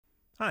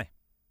Hi,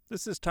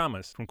 this is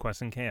Thomas from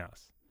Quest and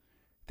Chaos.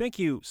 Thank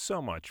you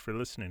so much for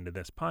listening to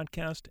this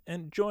podcast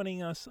and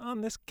joining us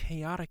on this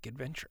chaotic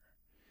adventure.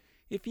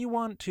 If you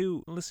want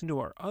to listen to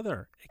our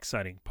other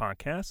exciting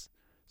podcasts,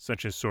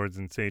 such as Swords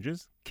and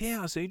Sages,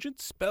 Chaos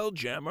Agents,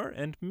 Spelljammer,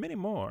 and many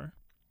more,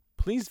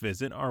 please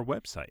visit our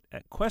website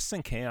at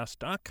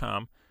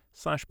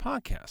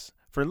questandchaos.com/podcasts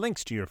for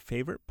links to your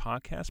favorite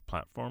podcast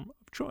platform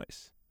of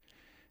choice.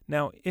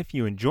 Now, if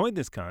you enjoyed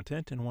this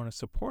content and want to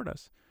support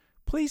us,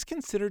 please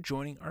consider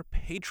joining our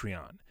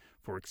Patreon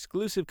for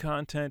exclusive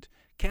content,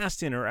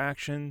 cast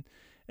interaction,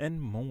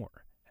 and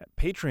more at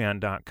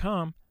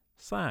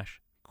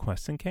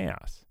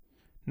patreon.com/questandchaos.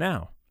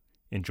 Now,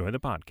 enjoy the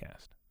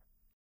podcast.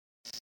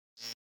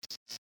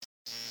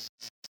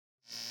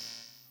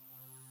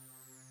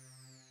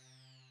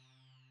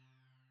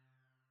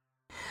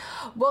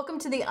 Welcome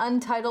to the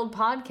Untitled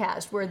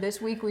Podcast, where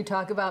this week we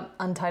talk about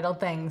untitled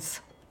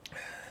things.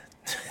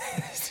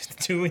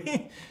 Do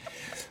we?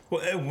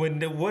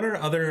 What are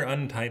other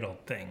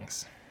untitled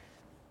things?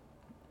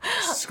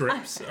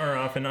 Scripts are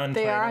often untitled.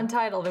 They are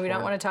untitled, and we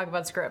don't want to talk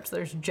about scripts.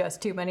 There's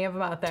just too many of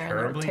them out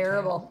there, and they're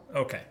terrible.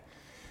 Okay.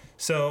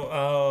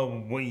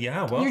 So,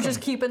 welcome. You're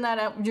just keeping that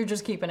up. You're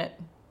just keeping it.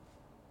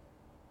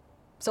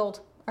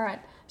 Sold. All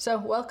right. So,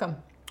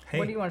 welcome. Hey.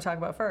 What do you want to talk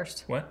about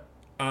first? What?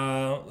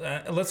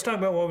 Let's talk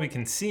about what we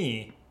can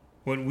see.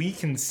 What we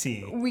can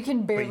see. We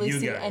can barely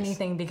see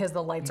anything because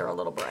the lights are a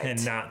little bright.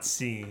 And not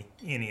see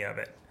any of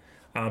it.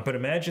 But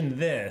imagine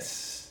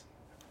this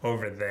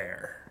over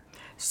there.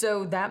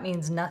 So that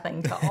means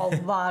nothing to a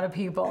lot of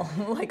people.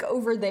 Like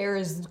over there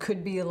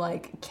could be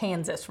like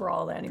Kansas for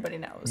all that anybody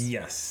knows.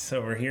 Yes.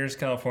 Over here is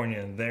California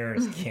and there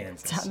is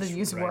Kansas. That's how the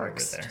use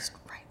works. Just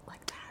right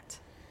like that.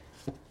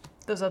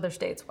 Those other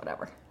states,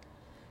 whatever.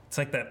 It's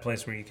like that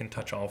place where you can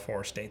touch all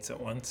four states at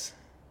once.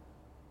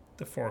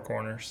 The four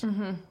corners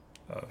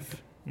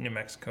of New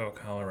Mexico,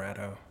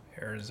 Colorado,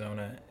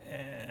 Arizona,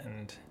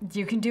 and...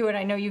 You can do it.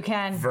 I know you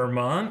can.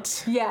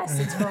 Vermont? Yes,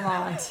 it's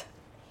Vermont.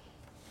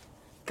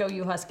 Go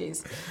you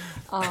Huskies.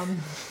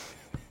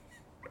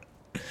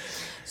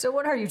 So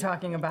what are you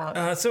talking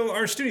about? So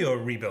our studio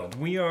rebuild.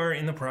 We are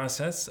in the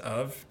process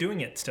of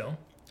doing it still.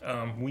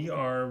 We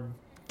are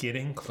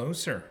getting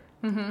closer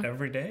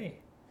every day.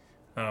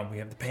 We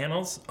have the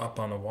panels up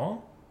on the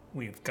wall.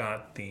 We've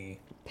got the...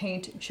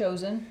 Painted.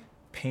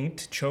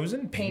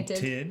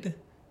 Painted.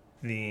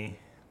 The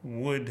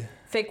wood.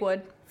 Fake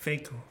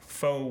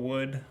Faux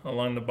wood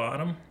along the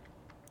bottom.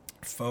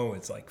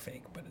 Faux is like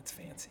fake, but it's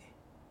fancy.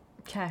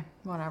 Okay,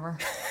 whatever.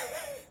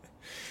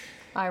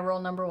 Eye roll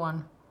number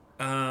one.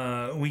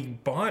 We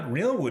bought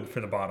real wood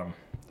for the bottom.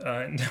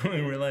 And then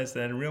we realized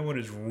that real wood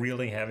is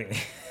really heavy.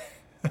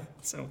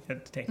 So we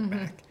had to take it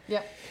back.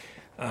 Yep.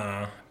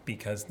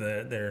 Because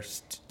they're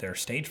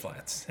stage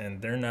flats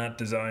and they're not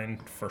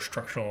designed for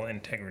structural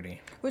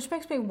integrity. Which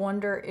makes me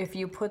wonder if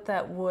you put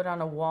that wood on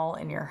a wall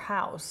in your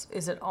house,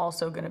 is it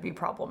also going to be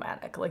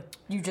problematic? Like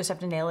you just have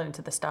to nail it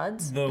into the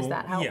studs? Is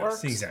that how it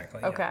works? Yes,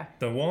 exactly. Okay. Yeah.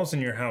 The walls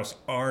in your house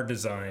are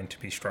designed to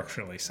be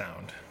structurally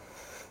sound.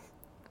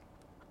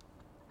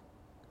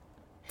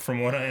 From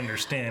what I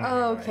understand.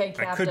 Okay,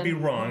 Captain. I could be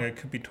wrong. I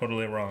could be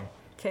totally wrong.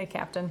 Okay,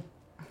 Captain.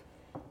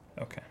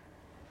 Okay.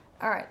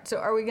 All right, so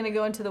are we going to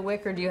go into the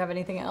WIC, or do you have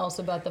anything else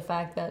about the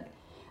fact that,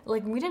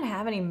 like, we didn't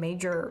have any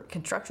major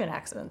construction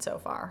accidents so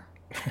far?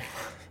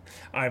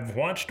 I've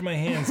watched my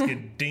hands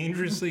get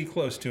dangerously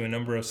close to a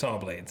number of saw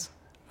blades,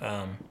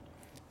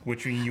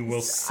 which you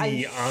will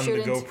see on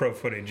the GoPro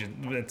footage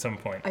at some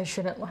point. I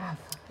shouldn't laugh.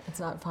 It's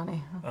not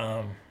funny.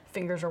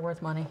 Fingers are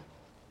worth money.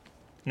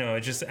 No,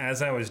 just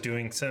as I was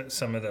doing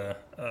some of the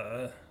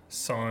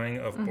sawing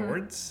of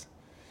boards,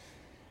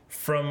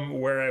 from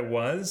where I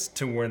was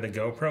to where the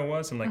GoPro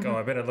was, I'm like, oh,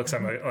 I bet it looks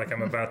like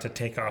I'm about to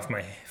take off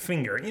my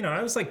finger. You know,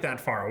 I was like that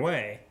far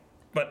away.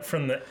 But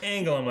from the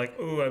angle, I'm like,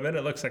 ooh, I bet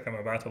it looks like I'm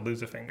about to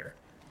lose a finger.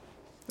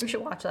 We should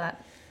watch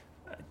that.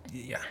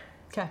 Yeah.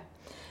 Okay.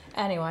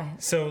 Anyway.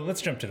 So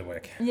let's jump to the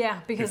WIC.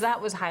 Yeah, because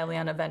that was highly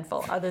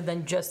uneventful, other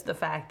than just the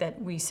fact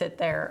that we sit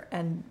there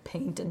and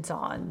paint and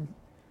saw and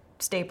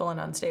staple and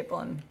unstaple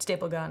and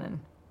staple gun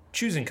and...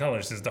 Choosing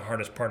colors is the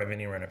hardest part of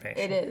any renovation.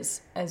 It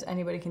is. As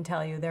anybody can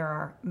tell you, there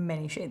are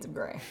many shades of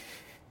gray.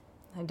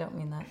 I don't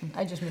mean that.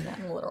 I just mean that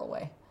in a literal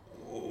way.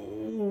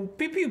 Oh,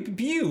 pew, pew,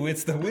 pew,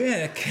 it's the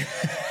WIC.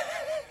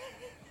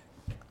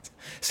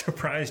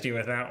 Surprised you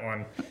with that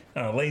one.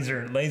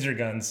 Laser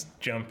guns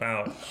jump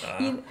out.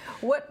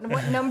 What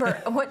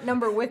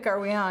number WIC are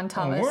we on,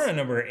 Thomas? We're on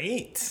number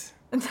 8.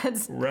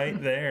 That's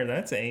right there.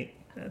 That's 8.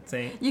 That's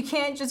 8. You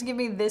can't just give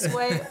me this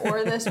way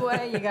or this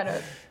way. You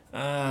gotta...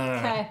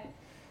 Okay.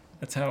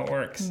 That's how it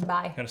works.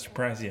 Bye. Gotta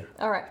surprise you.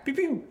 All right. Pew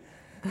pew.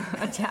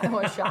 I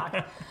was shocked.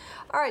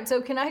 All right,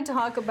 so can I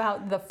talk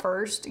about the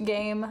first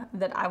game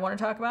that I want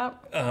to talk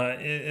about?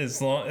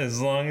 As long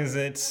as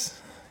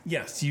it's...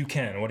 Yes, you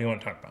can. What do you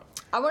want to talk about?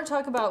 I want to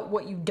talk about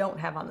what you don't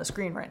have on the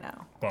screen right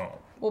now.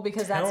 Well,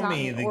 because that's not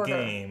in order. Tell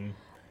me the game.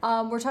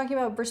 We're talking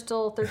about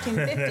Bristol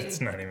 1350. That's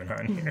not even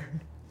on here.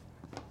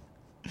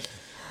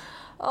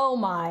 Oh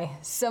my,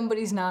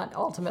 somebody's not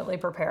ultimately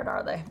prepared,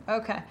 are they?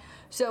 Okay,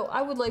 so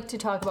I would like to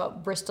talk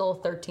about Bristol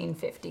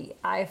 1350.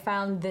 I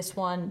found this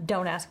one,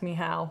 don't ask me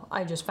how,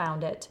 I just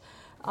found it.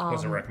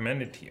 Was it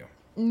recommended to you?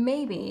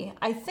 Maybe.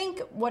 I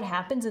think what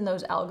happens in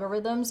those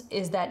algorithms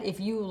is that if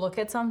you look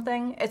at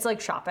something, it's like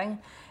shopping.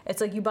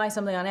 It's like you buy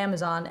something on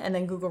Amazon and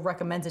then Google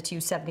recommends it to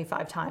you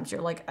 75 times.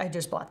 You're like, I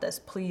just bought this,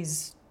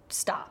 please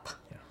stop.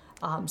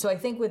 So I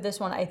think with this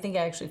one, I think I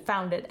actually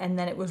found it, and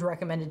then it was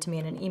recommended to me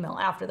in an email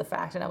after the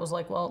fact, and I was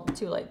like, well,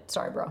 too late.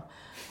 Sorry, bro.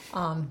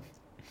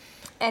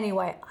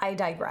 Anyway, I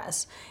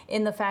digress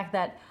in the fact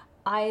that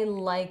I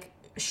like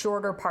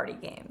shorter party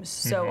games.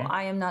 So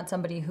I am not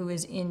somebody who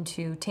is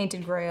into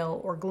Tainted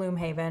Grail or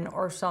Gloomhaven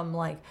or some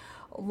like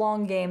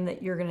long game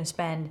that you're going to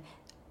spend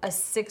a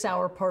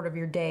 6-hour part of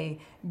your day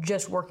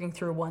just working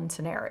through one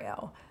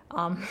scenario.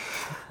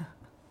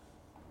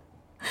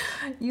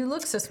 You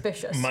look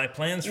suspicious. My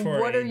plans for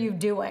what are you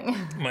doing?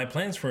 My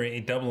plans for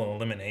a double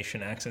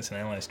elimination Axis and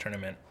Allies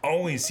tournament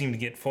always seem to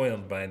get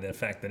foiled by the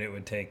fact that it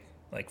would take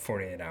like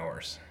 48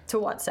 hours. To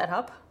what, set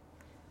up?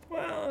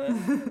 Well...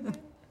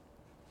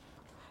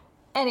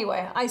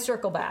 Anyway, I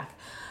circle back.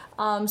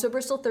 So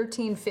Bristol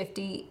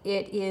 1350,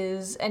 it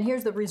is, and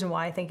here's the reason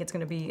why I think it's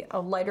going to be a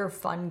lighter,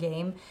 fun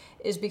game,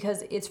 is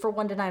because it's for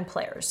 1 to 9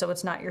 players. So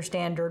it's not your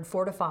standard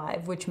 4 to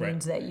 5, which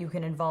means that you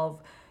can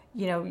involve,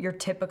 you know, your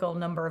typical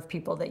number of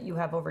people that you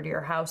have over to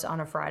your house on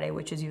a Friday,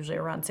 which is usually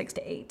around 6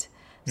 to 8.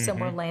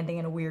 Somewhere landing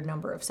in a weird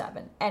number of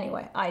 7.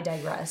 Anyway, I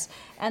digress.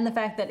 And the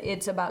fact that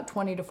it's about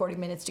 20 to 40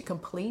 minutes to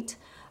complete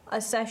a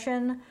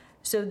session,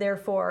 so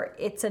therefore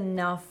it's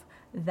enough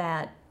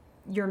that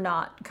you're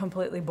not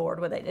completely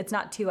bored with it. It's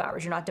not 2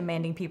 hours. You're not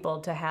demanding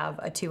people to have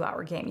a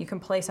 2-hour game. You can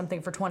play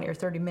something for 20 or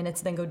 30 minutes,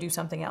 then go do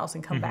something else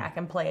and come back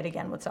and play it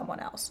again with someone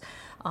else.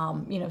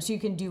 You know, so you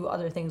can do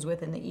other things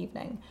within the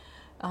evening.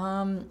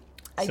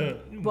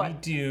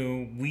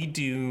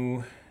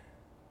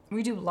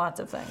 We do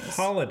lots of things.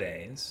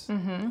 Holidays.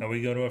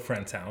 We go to a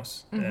friend's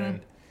house,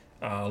 and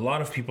a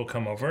lot of people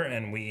come over,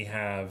 and we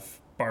have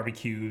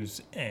barbecues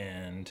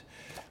and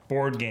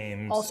board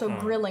games. Also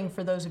grilling,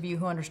 for those of you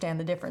who understand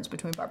the difference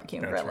between barbecue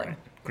and grilling. Right.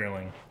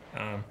 Grilling.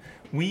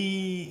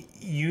 We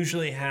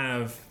usually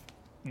have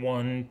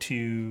 1,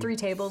 2... 3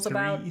 tables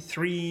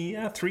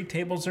three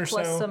tables or plus so.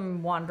 Plus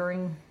some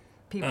wandering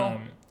people.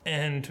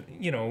 And,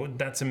 you know,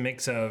 that's a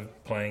mix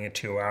of playing a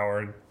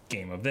 2-hour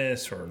game of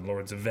this or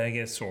Lords of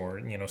Vegas or,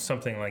 you know,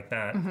 something like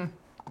that.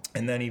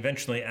 And then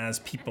eventually as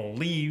people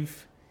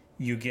leave,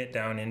 you get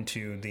down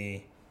into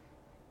the,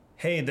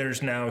 hey,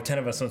 there's now 10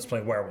 of us, let's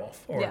play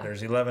werewolf. Or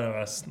there's 11 of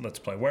us, let's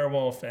play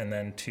werewolf. And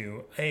then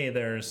to, hey,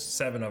 there's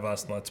 7 of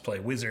us, let's play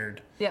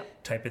wizard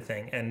type of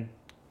thing. And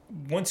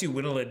once you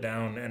whittle it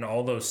down and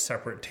all those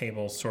separate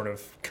tables sort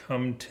of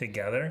come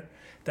together,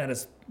 that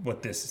is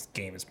what this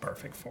game is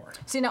perfect for.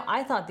 See, now,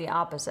 I thought the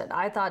opposite.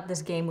 I thought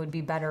this game would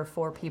be better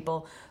for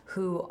people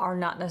who are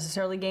not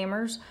necessarily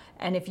gamers.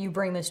 And if you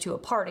bring this to a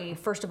party,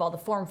 first of all, the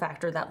form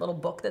factor, that little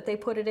book that they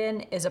put it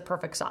in, is a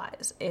perfect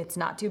size. It's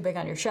not too big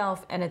on your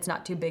shelf, and it's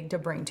not too big to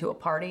bring to a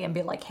party and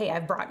be like, hey, I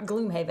brought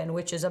Gloomhaven,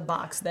 which is a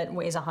box that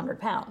weighs 100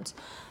 pounds.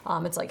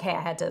 It's like, hey,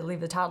 I had to leave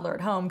the toddler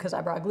at home because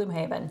I brought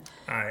Gloomhaven.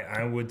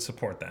 I would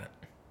support that.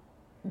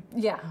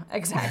 Yeah,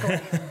 exactly.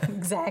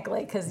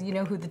 Exactly, because you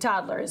know who the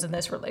toddler is in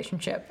this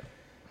relationship.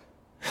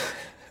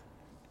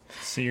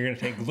 So you're going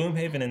to take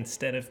Gloomhaven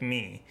instead of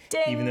me,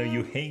 Ding. Even though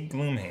you hate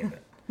Gloomhaven.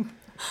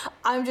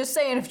 I'm just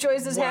saying, if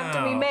choices have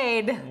to be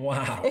made,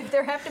 if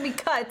there have to be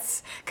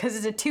cuts, because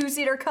it's a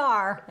 2-seater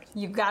car,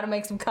 you've got to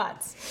make some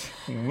cuts.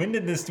 When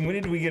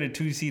did we get a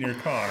 2-seater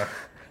car?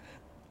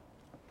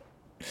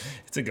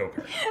 It's a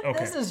go-kart. Okay.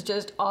 This is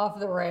just off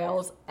the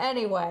rails.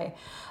 Anyway,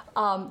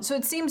 so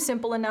it seems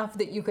simple enough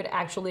that you could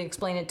actually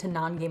explain it to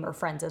non-gamer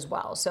friends as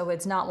well. So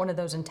it's not one of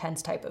those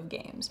intense type of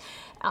games.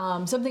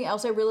 Something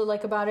else I really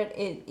like about it,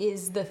 it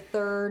is the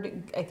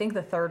third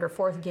or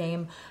fourth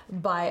game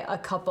by a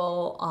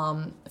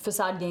couple,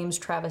 Facade Games,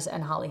 Travis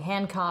and Holly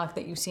Hancock,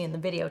 that you see in the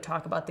video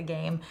talk about the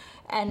game.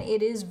 And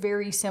it is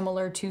very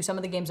similar to some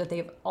of the games that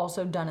they've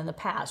also done in the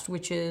past,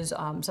 which is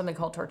something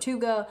called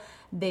Tortuga.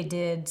 They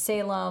did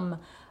Salem.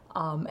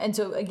 And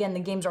so, again,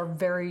 the games are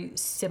very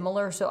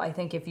similar. So I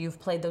think if you've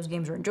played those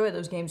games or enjoy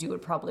those games, you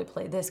would probably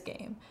play this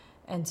game.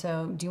 And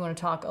so do you want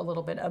to talk a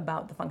little bit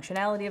about the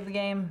functionality of the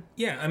game?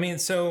 Yeah, I mean,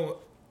 so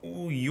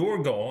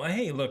your goal,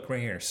 hey, look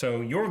right here.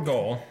 So your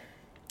goal,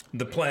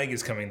 the plague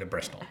is coming to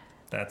Bristol.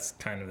 That's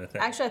kind of the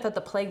thing. Actually, I thought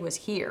the plague was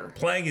here.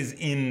 Plague is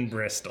in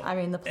Bristol. I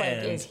mean, the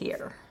plague is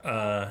here.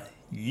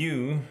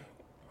 You,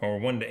 or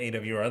 1 to 8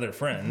 of your other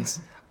friends,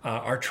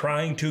 are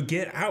trying to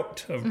get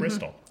out of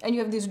Bristol. And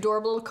you have these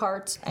adorable little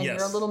carts, and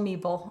you're a little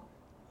meeple,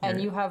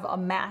 and you have a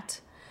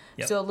mat,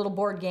 so a little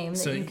board game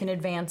that you can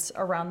advance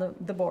around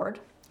the board.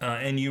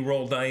 And you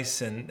roll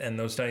dice, and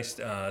those dice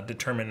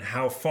determine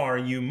how far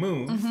you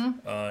move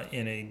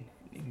in a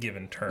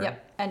given turn.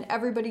 Yep, and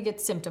everybody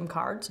gets symptom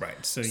cards.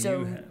 Right, so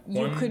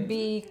you could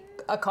be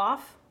a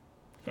cough.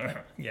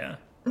 Yeah.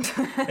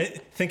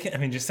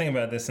 Just think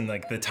about this in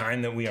like the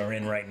time that we are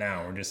in right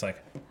now. We're just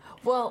like...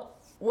 Well,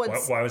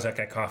 Why was that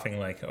guy coughing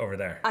like over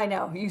there? I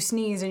know. You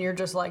sneeze and you're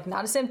just like,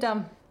 not a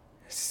symptom.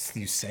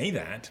 You say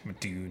that, but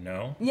do you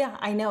know? Yeah,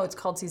 I know. It's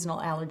called seasonal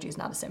allergies,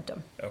 not a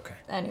symptom. Okay.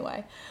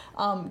 Anyway,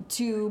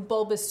 to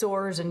bulbous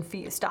sores and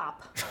feet.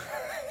 Stop.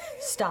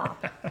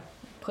 Stop.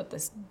 Put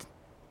this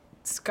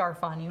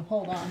scarf on you.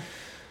 Hold on.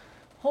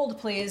 Hold,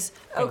 please.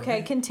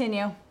 Okay,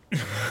 continue.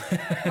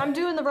 I'm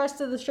doing the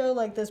rest of the show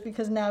like this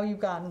because now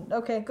you've gotten.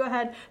 Okay, go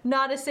ahead.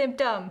 Not a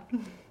symptom.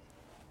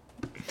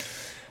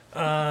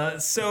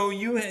 So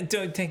you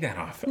don't take that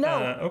off.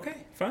 No.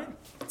 Okay, fine.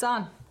 It's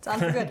on. It's on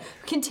for good.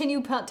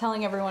 Continue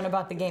telling everyone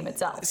about the game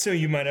itself. So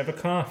you might have a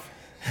cough.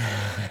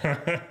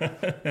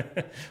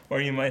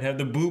 Or you might have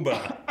the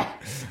booba.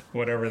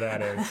 Whatever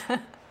that is.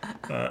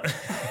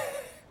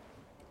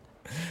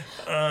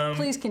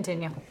 Please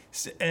continue.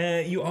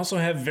 You also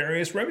have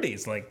various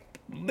remedies like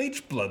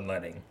leech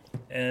bloodletting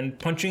and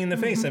punching in the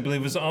face. I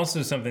believe was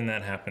also something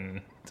that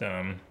happened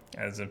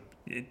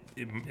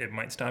it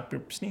might stop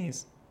your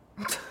sneeze.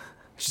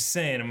 Just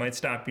saying, it might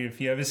stop you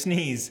if you have a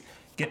sneeze.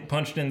 Getting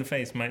punched in the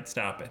face might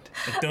stop it.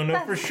 I don't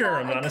know for sure.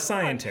 I'm not a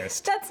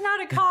scientist. That's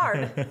not a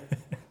card.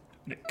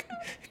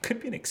 It could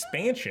be an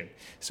expansion.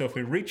 So if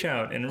we reach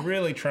out and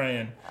really try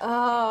and...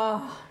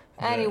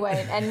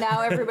 Anyway, and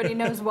now everybody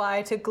knows why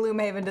I took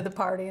Gloomhaven to the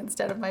party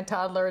instead of my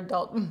toddler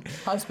adult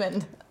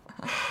husband.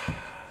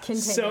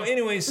 Continue. So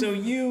anyway, so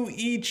you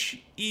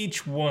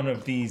each one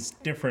of these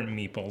different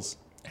meeples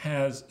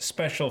has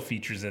special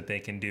features that they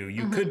can do.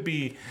 You could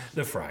be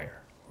the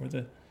friar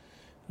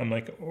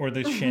or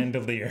the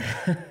chandelier.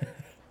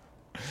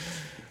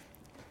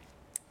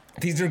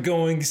 These are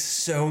going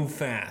so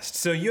fast.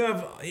 So you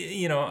have,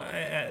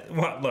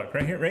 look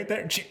right here, right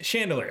there,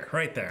 chandelier,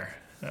 right there.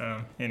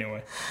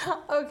 Anyway.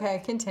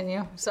 Okay,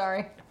 continue.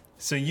 Sorry.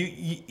 So you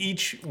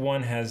each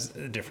one has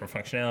different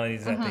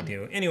functionalities that they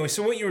do. Anyway,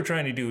 so what you were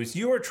trying to do is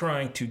you were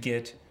trying to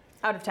get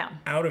out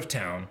of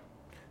town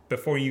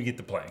before you get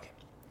the plague.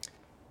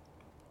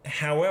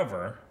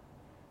 However,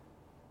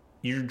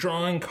 you're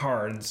drawing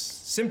cards,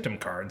 symptom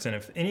cards, and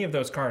if any of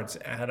those cards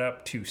add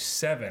up to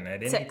 7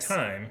 at any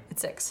time,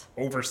 it's 6.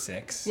 Over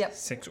 6, yep.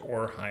 6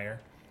 or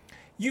higher,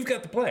 you've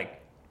got the plague.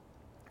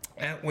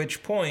 At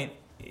which point,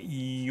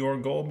 your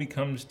goal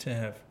becomes to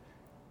have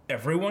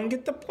everyone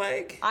get the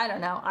plague? I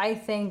don't know. I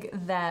think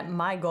that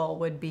my goal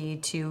would be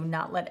to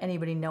not let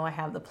anybody know I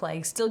have the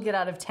plague, still get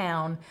out of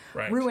town,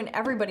 ruin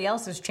everybody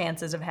else's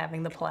chances of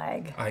having the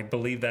plague. I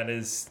believe that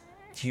is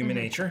human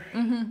nature.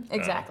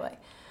 Exactly.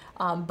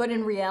 But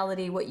in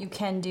reality, what you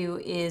can do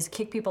is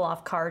kick people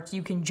off carts.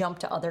 You can jump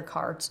to other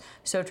carts,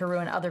 so to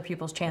ruin other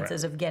people's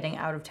chances of getting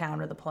out of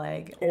town or the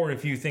plague. Or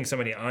if you think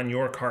somebody on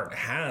your cart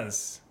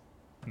has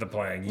the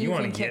plague, you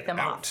want to get them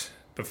out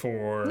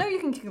before... No, you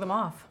can kick them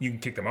off. You can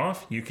kick them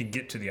off. You can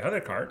get to the other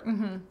cart.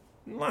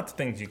 Lots of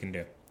things you can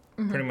do.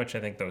 Pretty much,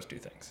 I think, those 2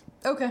 things.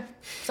 Okay.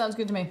 Sounds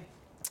good to me.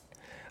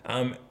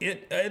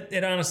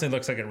 It honestly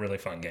looks like a really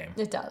fun game.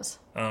 It does.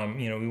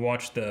 We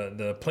watched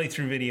the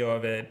playthrough video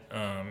of it,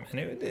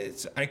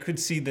 and I could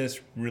see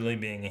this really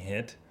being a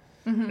hit,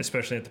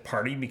 especially at the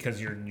party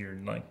because you're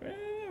like,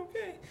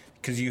 okay,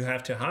 because you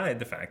have to hide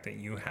the fact that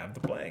you have the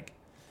plague.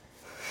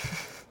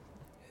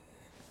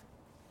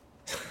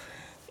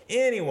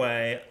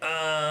 Anyway,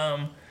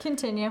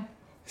 continue.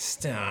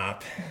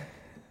 Stop.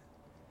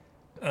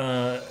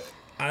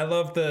 I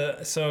love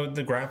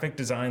the graphic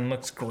design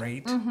looks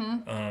great.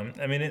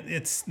 I mean,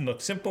 it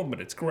looks simple,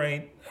 but it's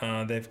great.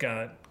 They've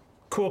got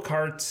cool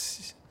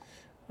carts.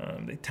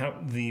 They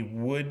tout the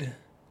wood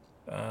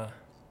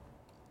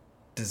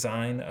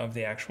design of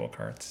the actual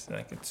carts.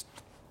 Like it's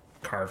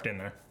carved in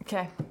there.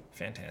 Okay.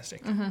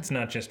 Fantastic. It's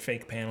not just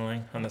fake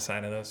paneling on the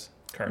side of those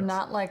carts.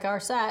 Not like our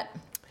set.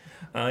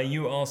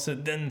 You also,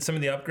 then some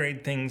of the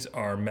upgrade things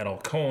are metal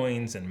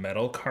coins and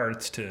metal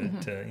carts to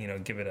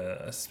give it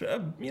a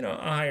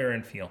higher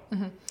end feel.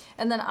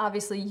 And then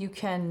obviously you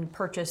can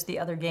purchase the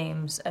other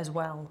games as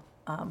well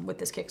with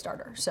this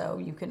Kickstarter. So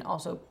you can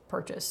also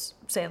purchase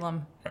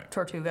Salem,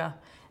 Tortuga,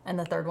 and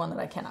the third one that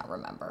I cannot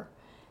remember.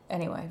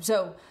 Anyway,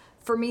 so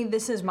for me,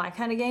 this is my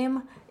kind of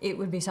game. It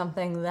would be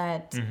something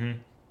that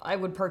I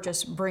would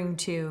purchase, bring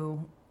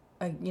to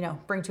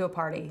a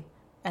party.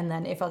 And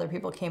then if other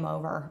people came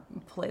over,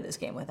 play this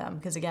game with them.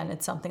 Because again,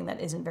 it's something that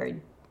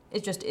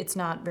it's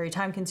not very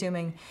time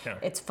consuming. Yeah.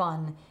 It's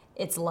fun.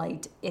 It's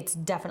light. It's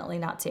definitely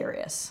not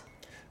serious.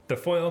 The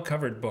foil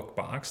covered book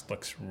box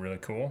looks really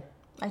cool.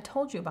 I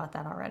told you about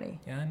that already.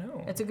 Yeah, I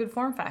know. It's a good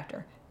form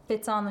factor.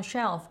 Fits on the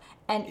shelf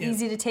and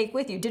easy to take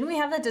with you. Didn't we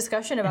have that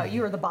discussion about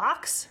you or the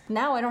box?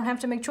 Now I don't have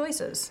to make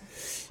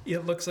choices.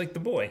 It looks like the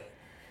boy.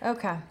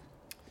 Okay.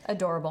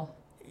 Adorable.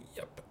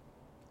 Yep.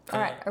 All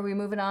right. Are we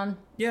moving on?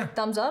 Yeah.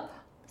 Thumbs up?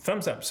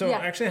 Thumbs up. So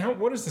actually,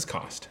 what does this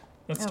cost?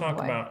 Let's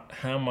talk about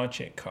how much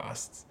it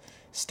costs.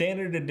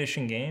 Standard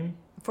edition game.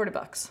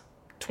 $40.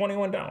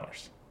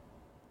 $21.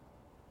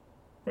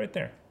 Right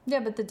there.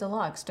 Yeah, but the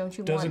deluxe, don't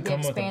you want the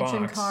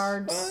expansion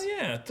cards? Oh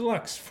yeah,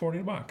 deluxe,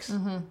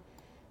 $40.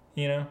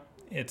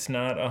 It's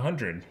not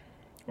 100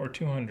 or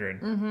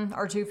 200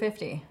 or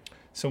 250.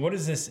 So what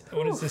is this?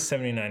 What is this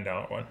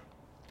 $79 one?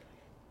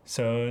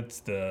 So it's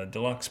the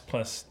deluxe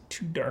plus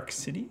 2 dark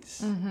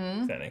cities.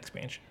 Is that an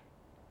expansion?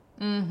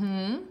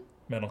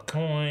 Metal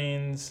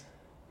coins,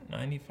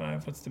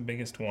 95. What's the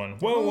biggest one?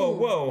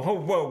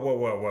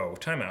 Whoa.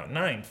 Time out.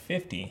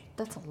 950.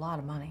 That's a lot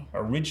of money.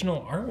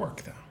 Original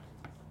artwork, though.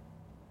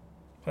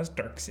 Plus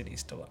dark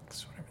cities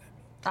deluxe, whatever that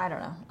means. I don't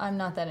know. I'm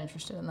not that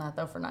interested in that,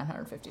 though, for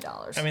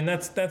 $950. I mean,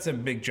 that's a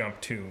big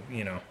jump, too,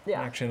 you know.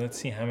 Yeah. Actually, let's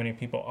see how many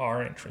people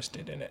are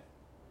interested in it.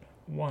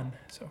 1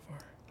 so far.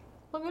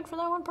 Well, good for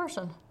that one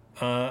person.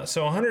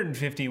 So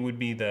 150 would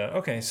be the...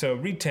 Okay, so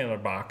retailer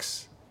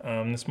box.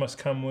 This must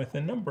come with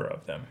a number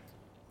of them.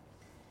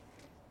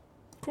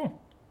 Cool.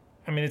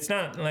 I mean, it's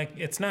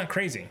not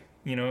crazy.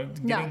 You know,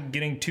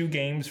 getting 2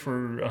 games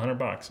for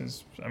 $100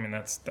 is, I mean,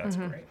 that's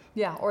great.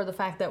 Yeah, or the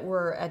fact that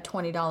we're at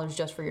 $20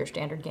 just for your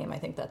standard game, I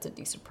think that's a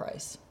decent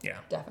price. Yeah.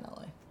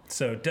 Definitely.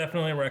 So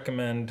definitely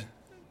recommend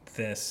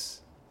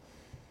this.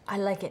 I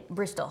like it.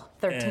 Bristol,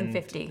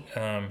 $13.50.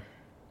 And,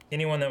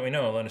 anyone that we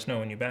know, let us know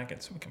when you back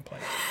it so we can play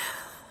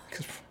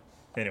it.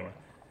 Anyway.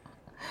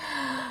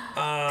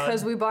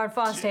 Because we bought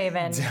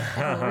Frosthaven,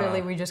 and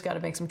really we just got to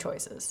make some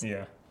choices.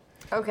 Yeah.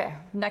 Okay,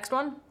 next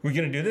one. We're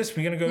going to do this.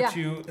 We're going to go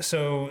to,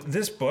 so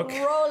this book.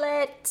 Roll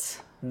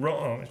it.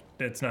 Oh,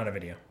 it's not a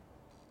video.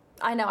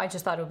 I know, I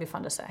just thought it would be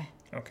fun to say.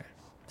 Okay.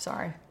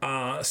 Sorry.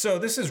 So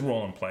this is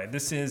roll and play.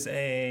 This is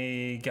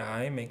a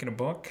guy making a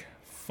book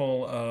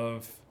full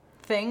of...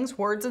 Things,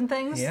 words and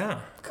things?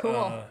 Yeah.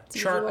 Cool.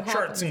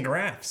 Charts and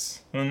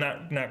graphs. Well,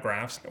 not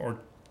graphs,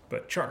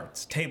 but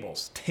charts.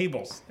 Tables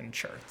and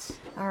charts.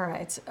 All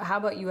right. How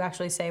about you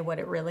actually say what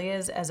it really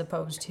is as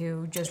opposed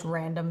to just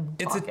random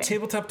talking? It's a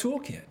tabletop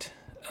toolkit.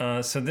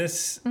 So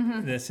this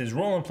is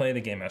Roll and Play,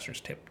 the Game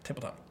Master's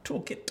tabletop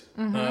toolkit.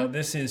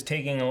 This is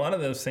taking a lot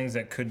of those things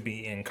that could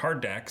be in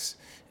card decks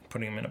and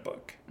putting them in a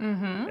book.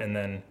 And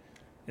then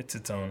it's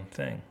its own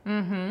thing.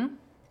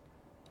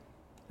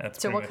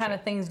 That's so what kind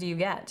of things do you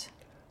get?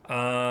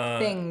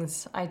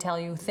 Things, I tell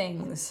you,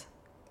 things.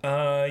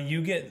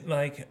 You get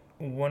like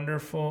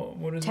wonderful,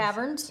 what is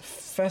Taverns? it?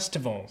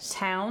 Festivals.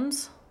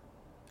 Towns?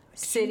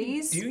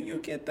 Cities? Do you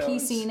get those?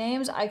 PC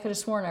names? I could have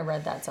sworn I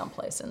read that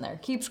someplace in there.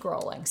 Keep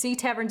scrolling. See,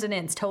 Taverns and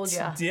Inns, told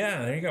ya.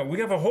 Yeah, there you go. We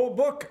have a whole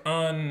book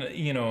on,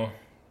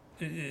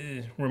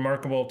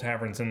 remarkable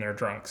taverns and their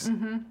drunks.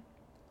 And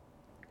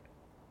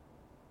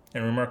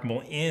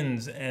remarkable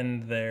inns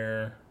and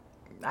their...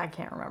 I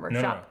can't remember.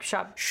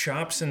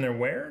 Shops and their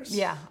wares?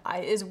 Yeah.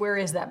 Where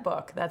is that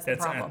book? That's the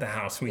problem. It's at the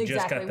house. We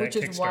just got that which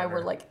is why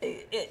we're like...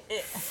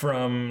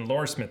 From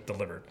Loresmith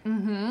delivered.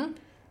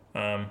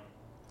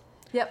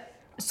 Yep.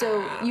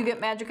 So you get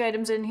magic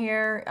items in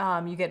here.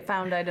 You get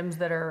found items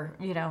that are,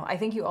 I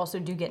think you also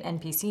do get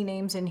NPC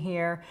names in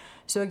here.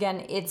 So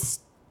again,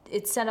 it's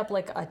set up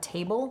like a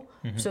table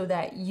so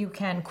that you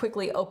can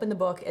quickly open the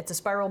book. It's a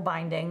spiral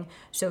binding,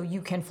 so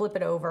you can flip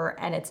it over,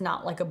 and it's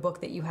not like a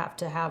book that you have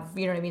to have,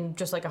 you know what I mean,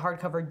 just like a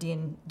hardcover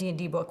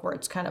D&D book where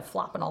it's kind of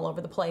flopping all over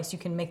the place. You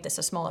can make this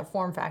a smaller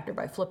form factor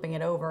by flipping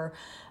it over.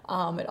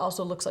 It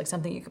also looks like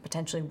something you could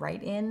potentially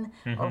write in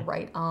or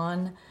write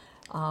on.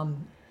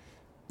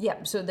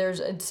 Yeah, so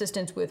there's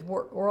assistance with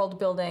world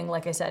building.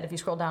 Like I said, if you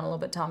scroll down a little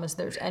bit, Thomas,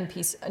 there's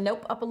NPC.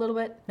 Nope, up a little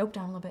bit. Nope,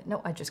 down a little bit.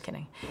 No, I'm just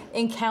kidding.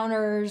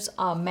 Encounters,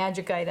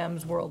 magic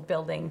items, world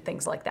building,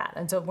 things like that.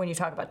 And so when you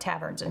talk about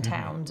taverns and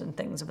towns and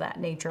things of that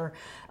nature,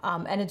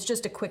 and it's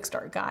just a quick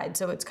start guide.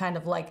 So it's kind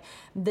of like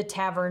the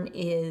tavern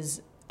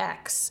is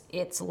X,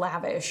 it's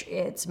lavish,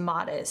 it's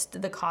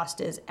modest, the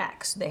cost is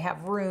X. They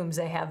have rooms,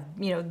 they have,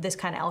 this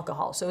kind of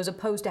alcohol. So as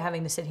opposed to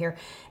having to sit here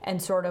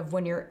and sort of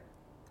when your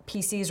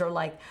PCs are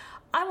like,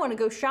 I want to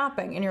go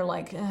shopping. And you're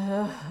like,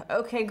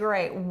 okay,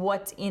 great.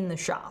 What's in the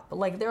shop?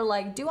 Like, they're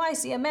like, do I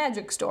see a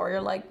magic store?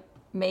 You're like,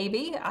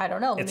 maybe. I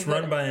don't know. It's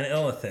run by an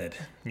illithid.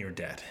 You're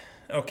dead.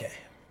 Okay.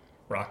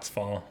 Rocks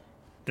fall.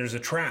 There's a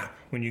trap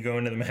when you go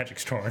into the magic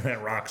store and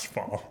that rocks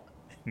fall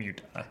and you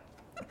die.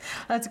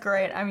 That's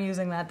great. I'm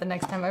using that the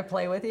next time I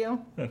play with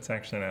you. That's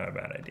actually not a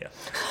bad idea.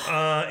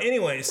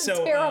 Anyway,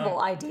 so... Terrible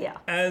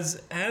idea.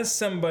 As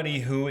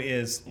somebody who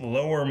is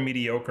lower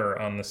mediocre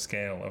on the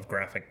scale of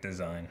graphic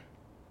design...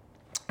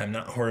 I'm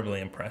not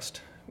horribly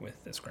impressed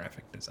with this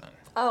graphic design.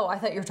 Oh, I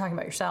thought you were talking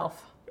about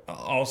yourself.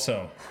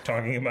 Also,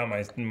 talking about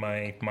my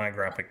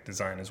graphic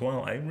design as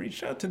well, I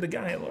reached out to the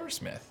guy at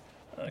Loresmith,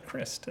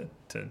 Chris,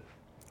 to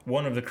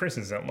one of the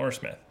Chris's at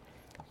Loresmith,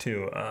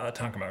 to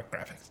talk about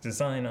graphics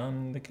design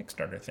on the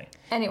Kickstarter thing.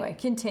 Anyway,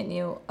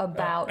 continue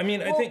about... I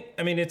mean,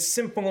 it's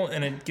simple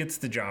and it gets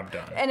the job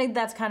done. And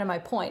that's kind of my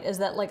point, is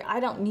that, like, I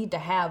don't need to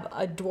have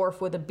a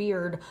dwarf with a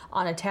beard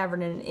on a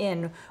tavern and an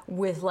inn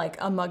with, like,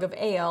 a mug of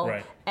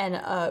ale and,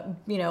 a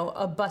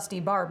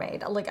busty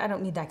barmaid. Like, I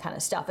don't need that kind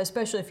of stuff,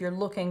 especially if you're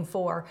looking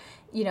for,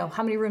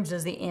 how many rooms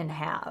does the inn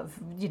have?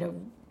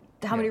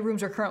 How many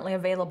rooms are currently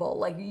available?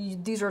 Like,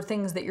 these are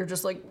things that you're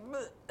just like,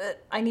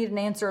 I need an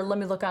answer. Let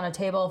me look on a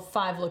table.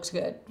 5 looks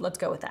good. Let's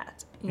go with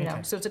that. You know,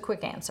 so it's a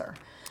quick answer.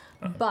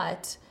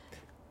 But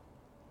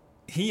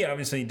he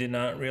obviously did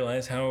not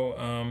realize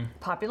how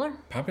popular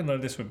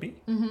this would be.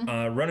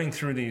 Running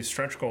through these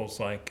stretch goals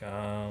like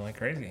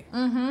crazy.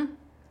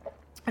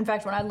 In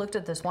fact, when I looked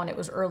at this one, it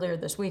was earlier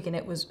this week, and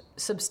it was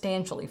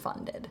substantially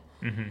funded.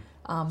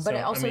 But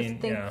I also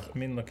think... Yeah,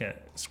 look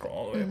at scroll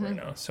all the way up right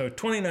now. So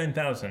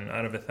 29,000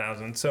 out of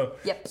 1,000. So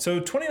Yep. So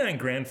 29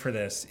 grand for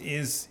this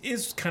is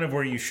kind of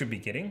where you should be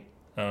getting.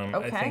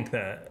 Okay. I think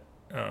that.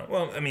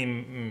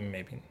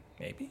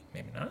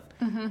 Maybe not.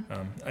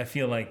 I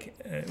feel like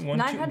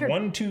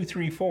 1, 2,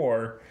 3,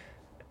 4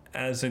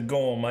 as a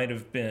goal might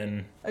have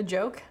been a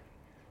joke.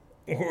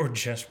 Or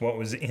just what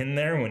was in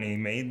there when he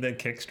made the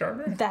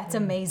Kickstarter? That's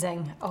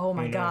amazing. Oh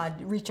my God.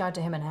 Reach out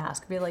to him and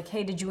ask. Be like,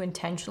 hey, did you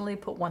intentionally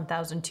put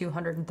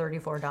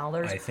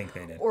 $1,234? I think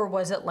they did. Or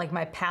was it like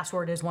my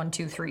password is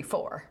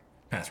 1234?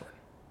 Password.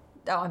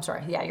 Oh, I'm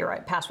sorry. Yeah, you're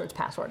right. Password's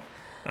password.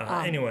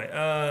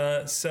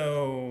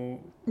 So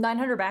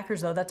 900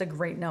 backers, though, that's a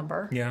great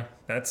number. Yeah,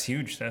 that's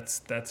huge.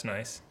 That's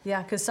nice.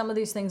 Yeah, because some of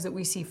these things that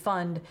we see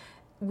fund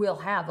will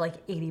have like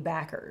 80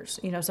 backers.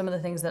 Some of the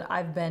things that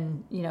I've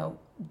been,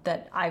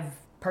 that I've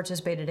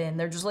participated in,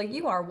 they're just like,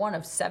 you are one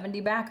of 70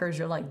 backers.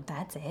 You're like,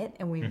 that's it?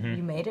 And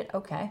you made it?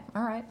 Okay.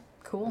 All right.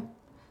 Cool.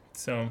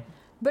 So.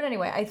 But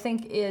anyway, I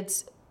think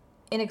it's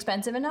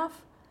inexpensive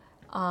enough.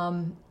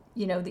 The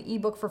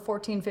ebook for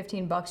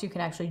 $14-15, you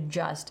can actually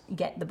just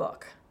get the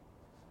book.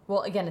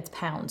 Well, again, it's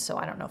pounds, so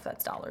I don't know if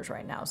that's dollars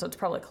right now. So it's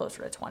probably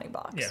closer to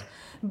 $20. Yeah.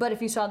 But if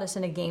you saw this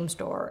in a game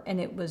store and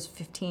it was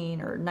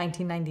 $15 or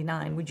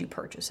 $19.99, would you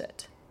purchase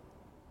it?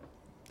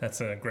 That's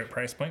a great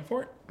price point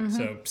for it.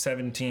 So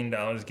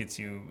 $17 gets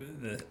you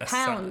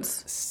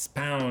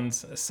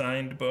pounds a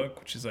signed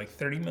book, which is like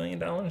 $30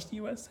 million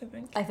US, I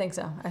think. I think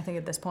so. I think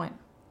at this point.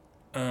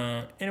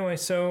 Anyway,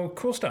 so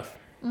cool stuff.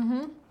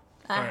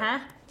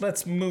 Right,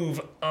 let's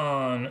move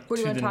on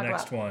to the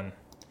next one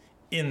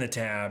in the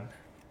tab.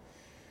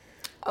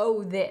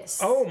 Oh, this.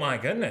 Oh, my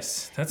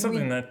goodness. That's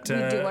something that... we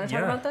do want to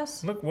talk about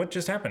this? Look, what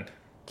just happened?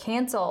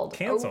 Canceled.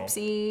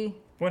 Oopsie.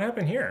 What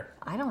happened here?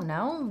 I don't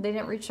know. They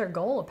didn't reach their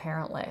goal,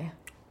 apparently.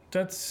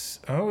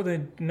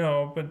 Funding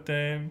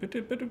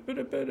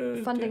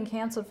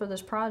canceled for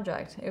this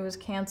project. It was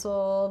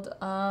canceled,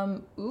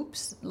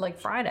 like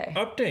Friday.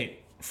 Update.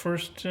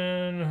 First,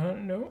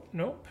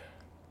 nope.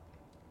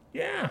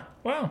 Yeah,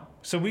 wow.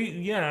 So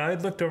I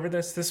looked over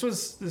this. This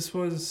was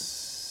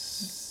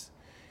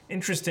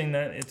interesting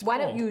that it's... Why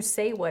don't you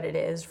say what it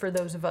is for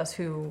those of us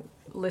who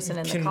listen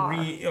in the car?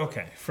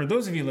 Okay, for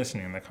those of you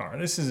listening in the car,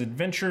 this is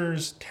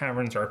Adventures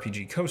Taverns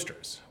RPG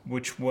Coasters,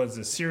 which was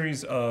a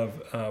series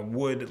of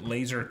wood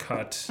laser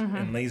cut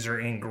and laser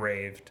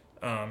engraved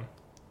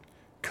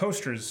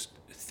coasters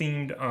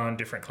themed on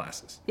different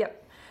classes. Yep.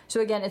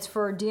 So again, it's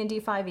for D&D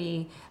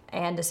 5e,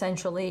 and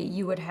essentially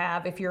you would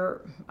have, if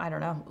you're, I don't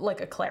know, like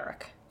a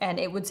cleric, and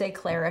it would say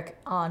cleric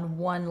on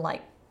one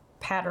like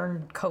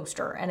pattern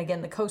coaster. And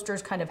again, the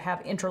coasters kind of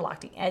have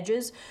interlocking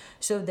edges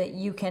so that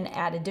you can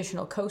add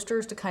additional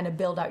coasters to kind of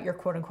build out your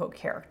quote unquote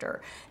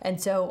character.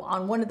 And so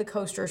on one of the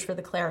coasters for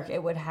the cleric,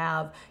 it would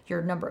have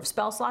your number of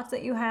spell slots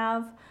that you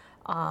have,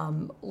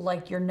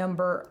 like your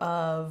number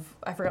of,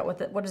 I forgot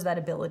what is that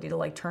ability to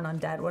like turn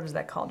undead? What is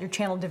that called? Your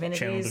channel divinities.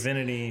 Channel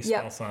divinity,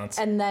 spell slots.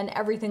 And then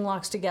everything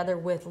locks together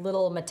with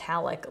little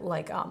metallic,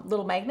 like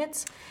little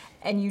magnets.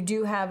 And you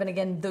do have, and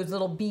again, those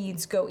little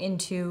beads go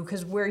into,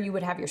 because where you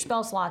would have your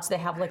spell slots, they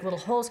have like little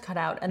holes cut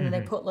out, and then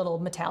they put little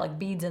metallic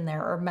beads in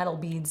there, or metal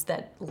beads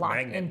that lock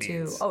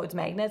into. Beads. Oh, it's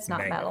magnets,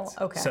 not metal.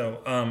 Okay.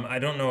 So I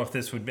don't know if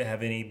this would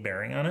have any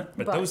bearing on it,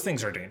 but those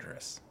things are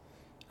dangerous.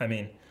 I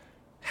mean,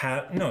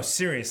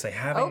 seriously,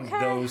 having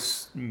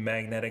those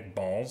magnetic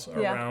balls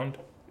around,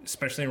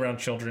 especially around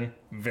children,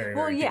 very,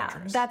 very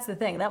dangerous. That's the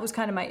thing. That was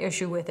kind of my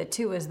issue with it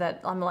too, is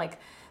that I'm like,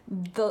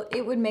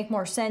 it would make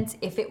more sense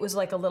if it was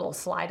like a little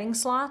sliding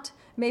slot,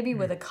 maybe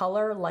with a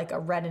color like a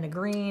red and a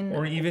green.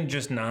 Or even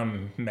just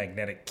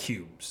non-magnetic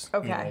cubes.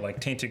 Okay.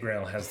 Like Tainted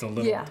Grail has the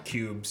little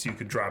cubes you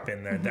could drop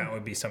in there. That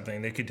would be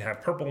something. They could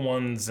have purple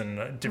ones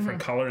and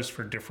different colors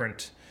for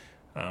different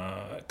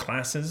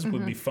classes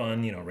would be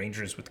fun.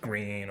 Rangers with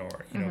green,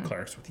 or,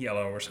 clerics with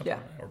yellow or something,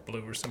 or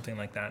blue or something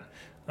like that.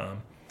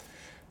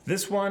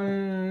 This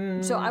one...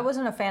 So I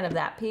wasn't a fan of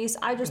that piece.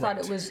 I just thought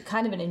it was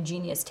kind of an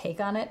ingenious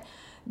take on it,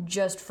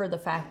 just for the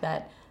fact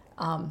that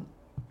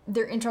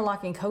they're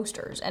interlocking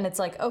coasters. And it's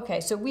like,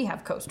 okay, so we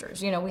have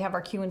coasters. We have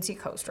our QNC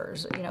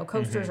coasters.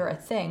 Coasters are a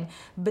thing.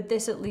 But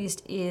this at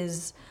least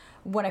is,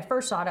 when I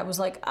first saw it, I was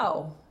like,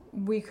 oh,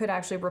 we could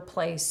actually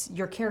replace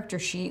your character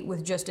sheet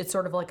with just, it's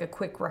sort of like a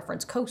quick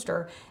reference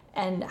coaster.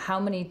 And how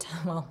many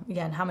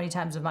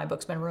times have my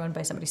books been ruined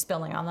by somebody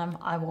spilling on them?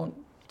 I won't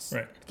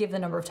give the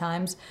number of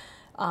times.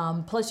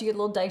 Plus you get a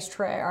little dice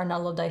tray, or not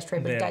a little dice tray,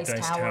 but a dice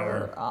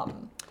tower.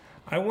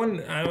 I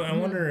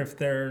wonder if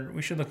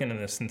we should look into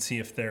this and see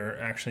if they're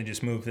actually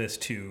just move this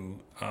to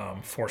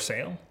for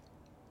sale.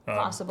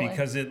 Possibly.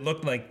 Because it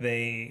looked like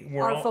they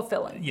were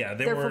fulfilling. Yeah,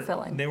 they're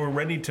fulfilling. They were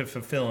ready to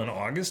fulfill in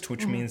August,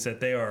 which means that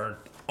they are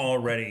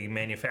already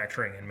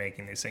manufacturing and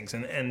making these things.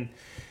 And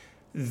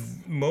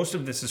most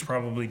of this is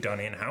probably done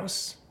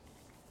in-house.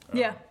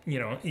 Yeah. You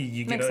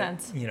get Makes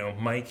sense.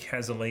 Mike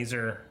has a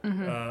laser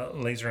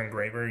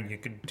engraver. You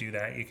could do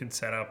that. You could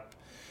set up,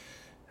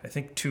 I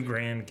think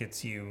 $2,000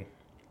 gets you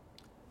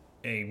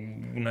a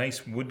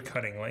nice wood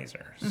cutting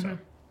laser. So.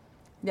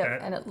 Yeah,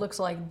 and it looks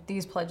like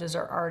these pledges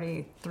are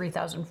already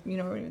 $3,000. You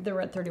know, they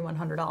were at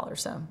 $3,100.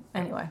 So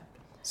anyway.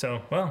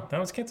 So, well, that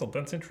was canceled.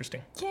 That's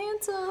interesting.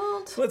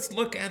 Canceled. Let's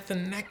look at the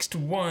next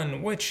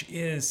one, which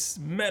is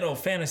Metal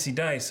Fantasy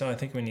Dice. So I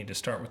think we need to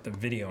start with the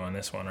video on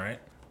this one, right?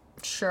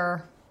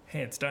 Sure.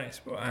 Hey, it's Dice.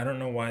 I don't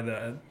know why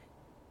the...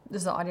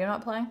 Is the audio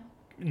not playing?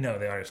 No,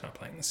 the audio's not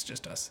playing. This is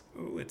just us.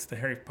 Ooh, it's the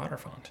Harry Potter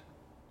font.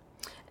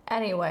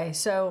 Anyway,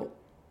 so...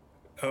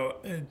 Oh,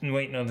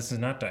 wait, no, this is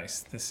not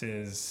Dice. This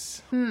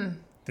is...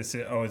 This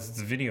is... Oh,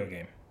 it's a video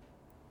game.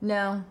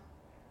 No,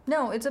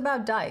 it's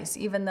about dice,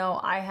 even though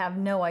I have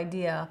no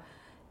idea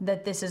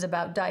that this is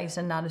about dice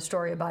and not a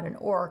story about an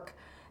orc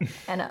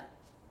and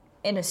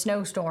in a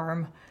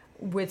snowstorm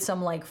with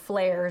some, like,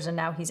 flares, and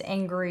now he's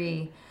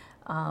angry.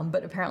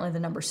 But apparently the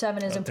number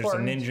 7 is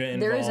important. There's a ninja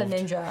involved. There is a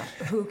ninja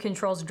who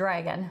controls a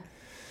dragon.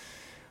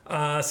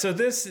 So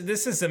this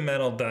is a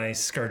Metal Dice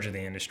Scourge of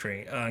the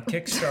Industry.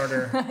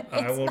 Kickstarter,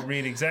 I will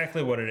read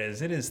exactly what it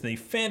is. It is the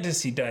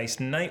Fantasy Dice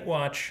Night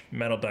Watch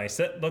Metal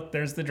Dice. Look,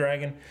 there's the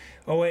dragon.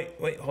 Oh,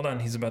 wait, hold on.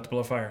 He's about to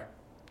blow fire.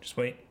 Just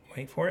wait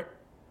for it.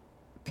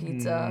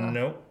 Pizza.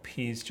 Nope,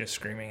 he's just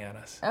screaming at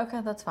us.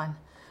 Okay, that's fine.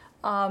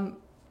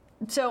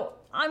 So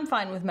I'm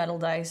fine with metal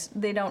dice.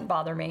 They don't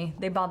bother me.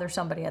 They bother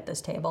somebody at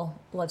this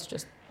table. Let's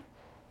just...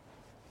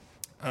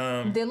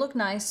 they look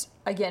nice.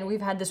 Again,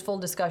 we've had this full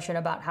discussion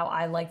about how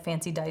I like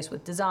fancy dice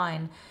with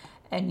design,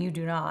 and you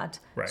do not.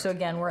 Right. So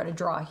again, we're at a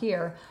draw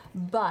here.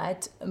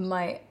 But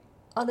my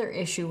other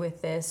issue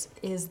with this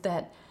is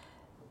that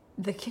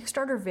the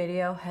Kickstarter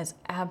video has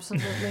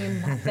absolutely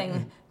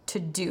nothing to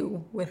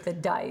do with the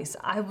dice.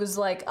 I was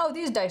like, oh,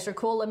 these dice are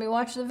cool. Let me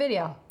watch the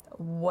video.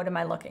 What am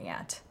I looking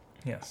at?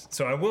 Yes.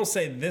 So I will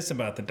say this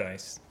about the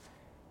dice.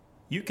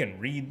 You can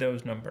read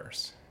those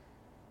numbers.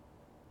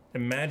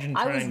 Imagine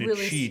trying to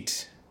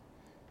cheat,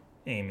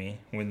 Amy,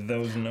 with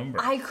those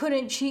numbers. I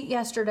couldn't cheat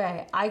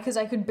yesterday because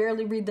I could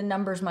barely read the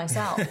numbers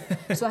myself.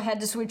 So I had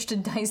to switch to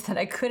dice that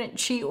I couldn't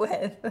cheat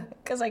with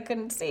because I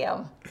couldn't see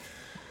them.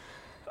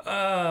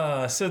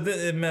 So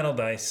the metal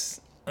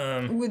dice.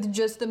 With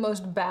just the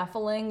most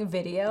baffling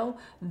video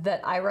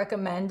that I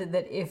recommend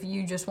that if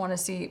you just want to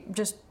see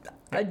just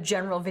a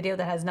general video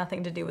that has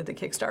nothing to do with the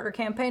Kickstarter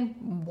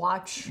campaign,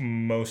 watch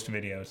most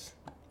videos.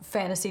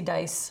 Fantasy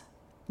Dice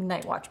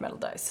Night Watch Metal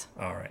Dice.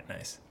 All right,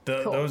 nice.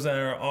 Cool. Those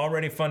are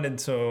already funded,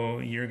 so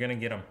you're going to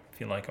get them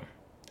if you like them.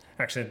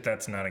 Actually,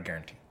 that's not a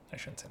guarantee. I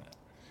shouldn't say that.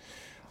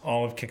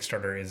 All of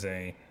Kickstarter is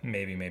a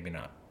maybe, maybe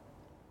not.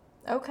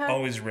 Okay.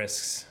 Always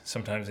risks.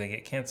 Sometimes they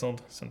get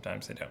canceled,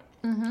 sometimes they don't.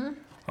 Mm-hmm.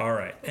 All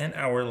right, and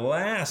our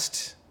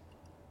last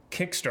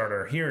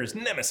Kickstarter here is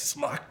Nemesis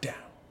Lockdown.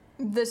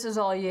 This is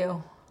all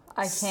you.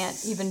 I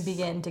can't even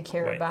begin to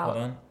care about.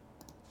 Hold on.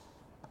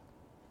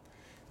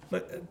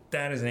 Look,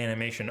 that is an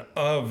animation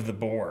of the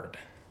board.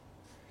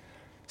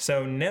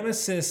 So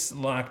Nemesis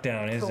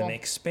Lockdown is an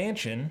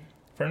expansion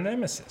for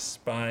Nemesis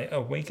by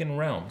Awaken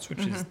Realms,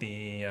 which is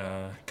the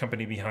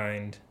company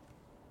behind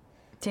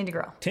Tainted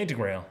Grail. Tainted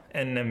Grail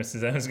and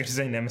Nemesis. I was going to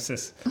say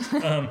Nemesis.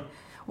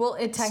 Well,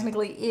 it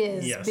technically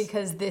is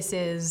because this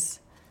is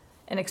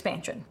an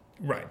expansion.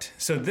 Right.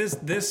 So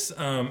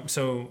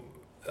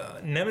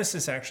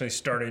Nemesis actually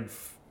started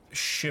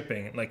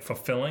shipping, like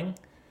fulfilling,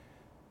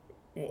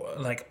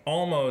 like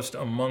almost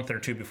a month or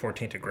two before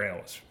Tainted Grail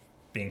was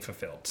being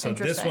fulfilled. So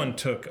this one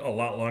took a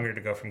lot longer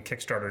to go from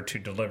Kickstarter to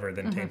deliver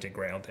than Tainted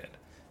Grail did.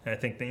 And I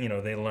think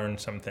that, they learned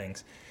some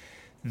things.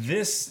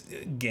 This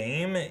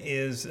game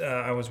is,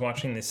 I was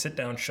watching the Sit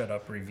Down, Shut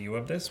Up review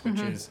of this, which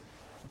is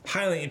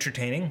highly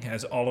entertaining,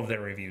 as all of their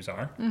reviews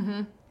are.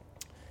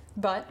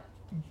 But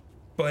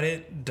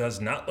it does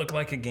not look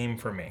like a game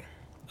for me.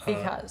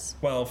 Because?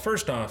 Well,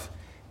 first off,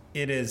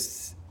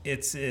 it's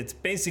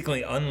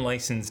basically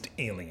unlicensed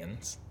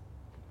aliens.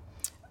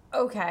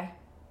 Okay.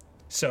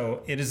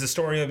 So it is the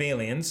story of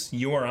aliens.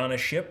 You are on a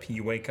ship,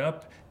 you wake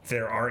up,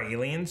 there are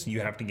aliens,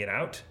 you have to get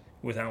out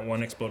without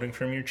one exploding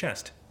from your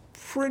chest.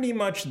 Pretty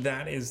much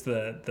that is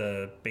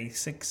the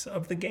basics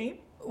of the game.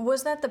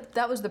 Was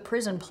that was the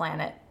Prison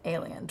Planet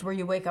Aliens, where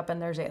you wake up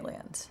and there's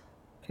aliens?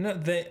 No,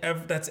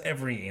 that's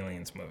every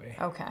Aliens movie.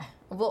 Okay.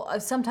 Well,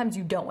 sometimes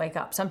you don't wake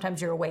up.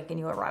 Sometimes you're awake and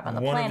you arrive on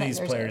the planet. One of these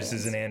players aliens.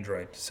 is an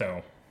android,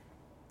 so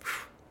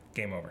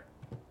game over.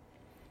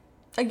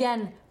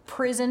 Again,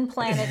 Prison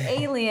Planet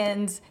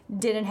Aliens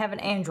didn't have an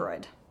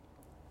android.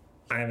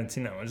 I haven't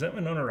seen that one. Is that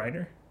Winona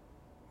Ryder?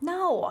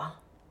 No.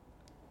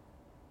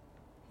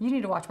 You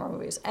need to watch more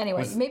movies.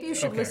 Anyway, maybe you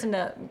should listen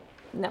to...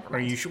 Never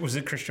mind. Was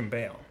it Christian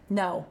Bale?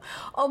 No.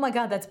 Oh my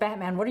God, that's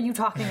Batman. What are you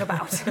talking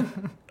about?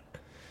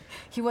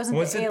 He wasn't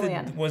the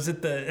alien. Was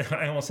it the...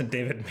 I almost said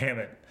David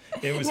Mamet.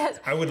 It was. Yes.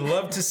 I would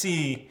love to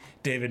see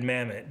David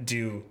Mamet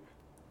do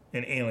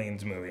an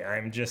Aliens movie.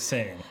 I'm just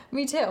saying.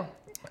 Me too.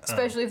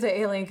 Especially if the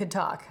alien could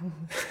talk.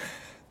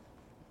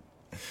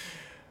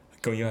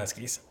 Go you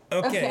Huskies.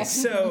 Okay.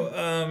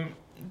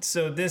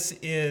 So this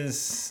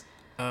is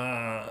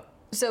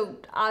So,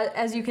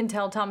 as you can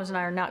tell, Thomas and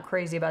I are not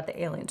crazy about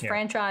the Aliens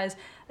franchise.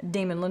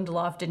 Damon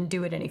Lindelof didn't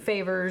do it any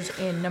favors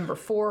in number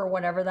 4 or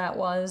whatever that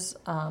was.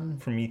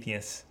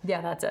 Prometheus.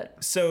 Yeah, that's it.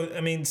 So,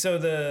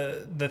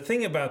 the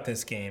thing about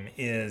this game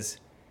is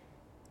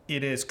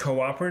it is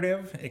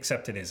cooperative,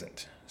 except it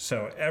isn't.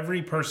 So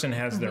every person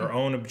has their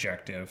own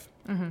objective,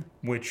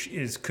 which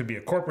could be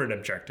a corporate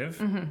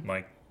objective,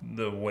 like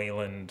the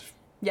Wayland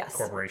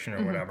Corporation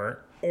or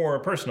whatever, or a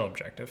personal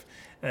objective.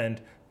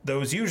 And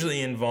those usually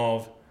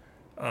involve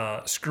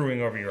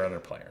screwing over your other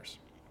players.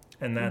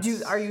 And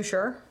that's... Are you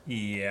sure?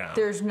 Yeah.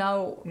 There's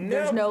no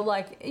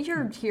like,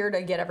 you're here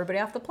to get everybody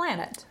off the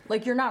planet.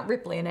 Like, you're not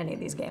Ripley in any of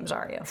these games,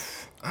 are you?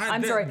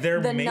 I'm sorry,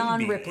 the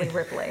non-Ripley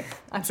Ripley.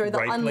 I'm sorry,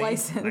 the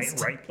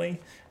unlicensed. Riley.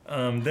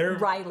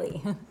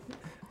 Riley.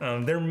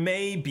 There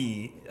may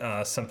be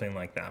something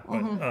like that,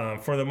 but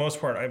for the most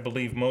part, I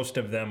believe most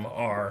of them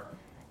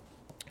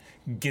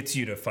gets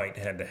you to fight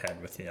head-to-head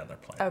with the other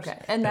players. Okay,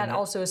 and that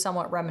also is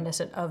somewhat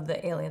reminiscent of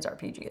the Aliens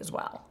RPG as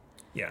well.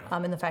 Yeah.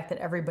 And the fact that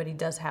everybody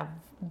does have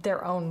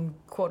their own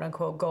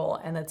quote-unquote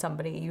goal, and that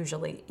somebody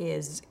usually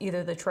is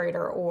either the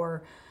traitor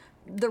or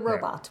the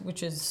robot,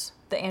 which is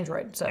the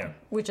android,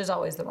 which is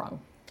always the wrong.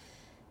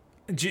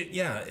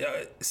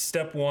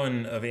 Step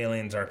 1 of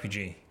Aliens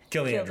RPG,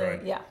 kill the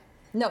android.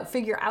 No,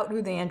 figure out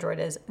who the android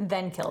is,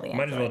 then kill the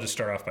android. Might as well just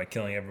start off by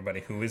killing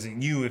everybody who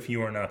isn't you if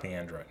you are not the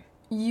android.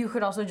 You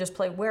could also just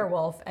play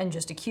werewolf and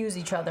just accuse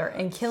each other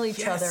and kill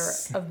each other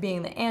of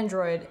being the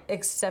android,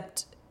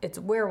 except it's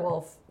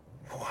werewolf.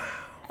 Wow.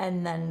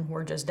 And then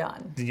we're just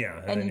done.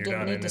 Yeah. And you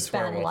didn't need to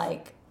spend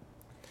like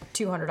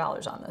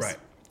 $200 on this.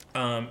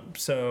 Right.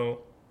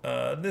 So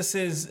this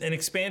is an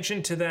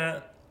expansion to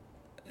that.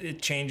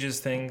 It changes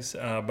things,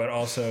 but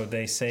also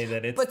they say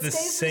that it's the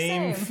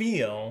same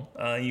feel.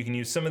 You can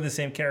use some of the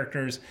same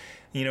characters.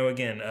 You know,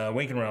 again,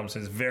 Awakened Realms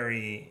is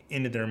very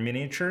into their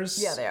miniatures.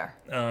 Yeah, they are.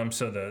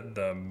 So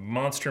the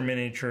monster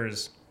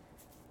miniatures,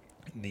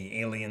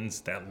 the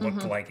aliens that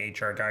look like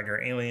H.R.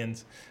 Geiger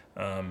aliens,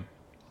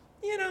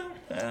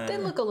 they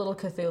look a little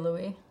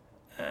Cthulhu-y.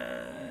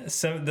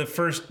 So the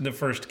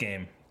first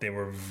game, they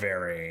were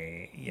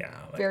very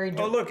very.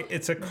 Oh, look,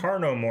 it's a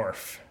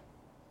Carnomorph.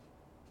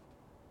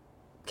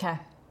 Okay.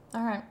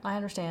 All right. I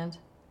understand.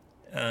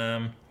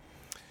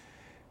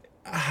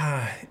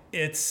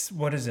 It's,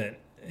 what is it?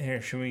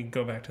 Here, should we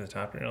go back to the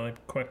top really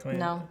quickly?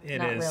 No,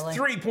 it is really.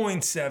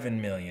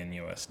 $3.7 million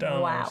US.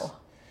 Wow.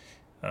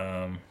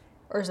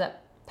 Or is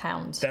that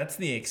pounds? That's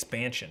the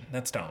expansion.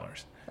 That's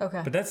dollars. Okay.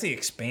 But that's the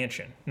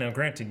expansion. Now,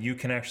 granted, you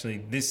can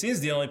actually, this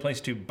is the only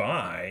place to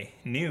buy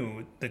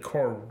the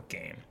core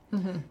game.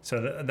 Mm-hmm.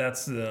 So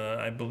that's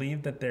I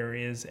believe that there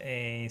is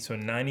so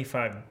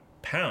 95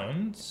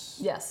 pounds.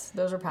 Yes,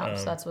 those are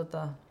pounds. That's what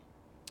the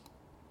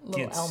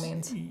little L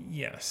means.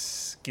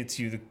 Yes, gets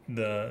you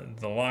the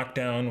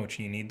lockdown, which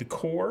you need the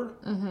core,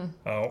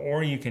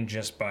 or you can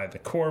just buy the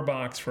core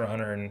box for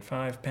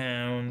 105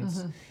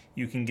 pounds.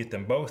 You can get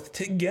them both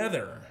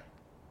together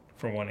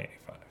for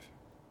 185,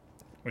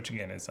 which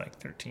again is like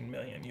 $13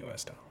 million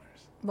US.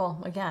 Well,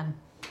 again,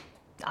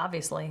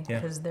 obviously,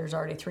 because there's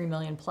already 3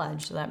 million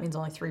pledged, so that means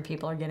only 3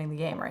 people are getting the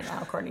game right now,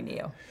 according to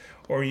you.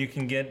 Or you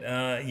can get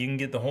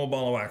the whole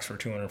ball of wax for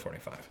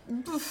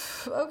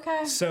 $245.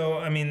 Okay. So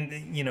I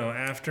mean,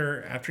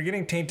 after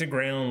getting Tainted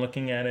Grail and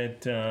looking at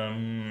it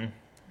and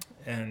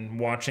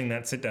watching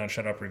that sit down,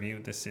 shut up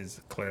review, this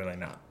is clearly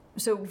not.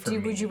 So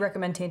would you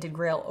recommend Tainted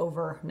Grail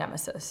over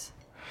Nemesis?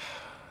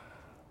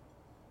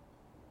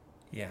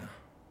 Yeah.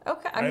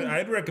 Okay.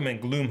 I'd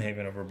recommend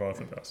Gloomhaven over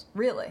both of those.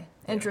 Really?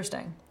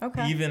 Interesting.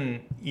 Okay.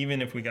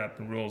 Even if we got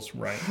the rules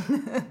right.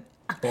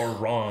 Or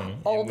wrong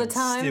all the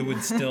time, it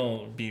would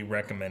still be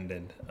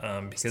recommended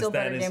because still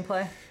better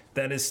gameplay.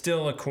 That is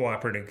still a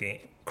cooperative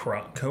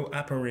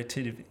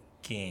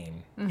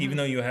game. Even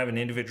though you have an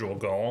individual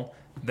goal,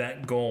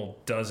 that goal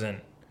doesn't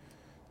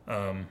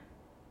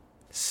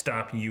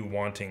stop you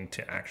wanting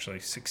to actually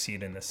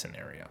succeed in the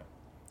scenario.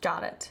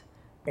 Got it.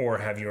 Or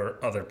have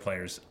your other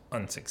players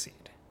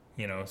unsucceed.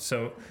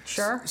 So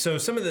sure. So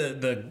some of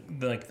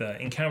the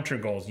encounter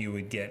goals you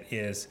would get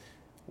is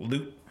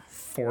loot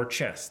 4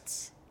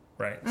 chests.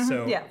 Right.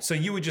 So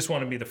you would just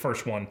want to be the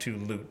first one to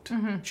loot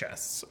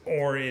chests,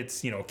 or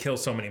it's kill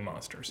so many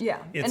monsters. Yeah.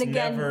 It's and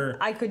again, never...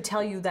 I could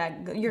tell you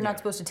that you're not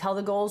supposed to tell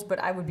the goals, but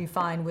I would be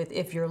fine with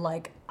if you're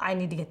like, I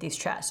need to get these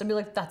chests. I'd be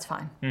like, that's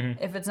fine.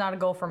 If it's not a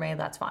goal for me,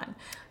 that's fine,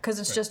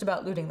 because it's just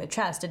about looting the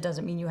chest. It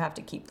doesn't mean you have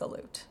to keep the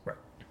loot. Right.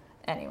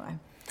 Anyway.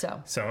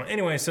 So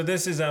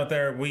this is out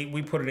there.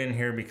 We put it in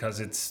here because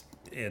it's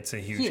a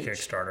huge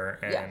Kickstarter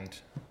and.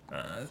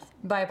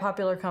 By a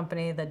popular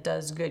company that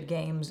does good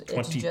games,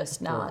 it's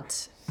just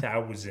not.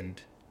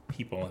 24,000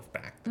 people have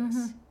backed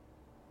this.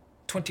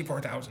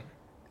 24,000.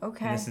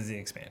 Okay. And this is the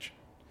expansion.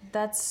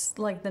 That's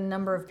like the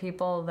number of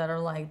people that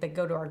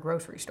go to our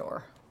grocery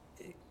store.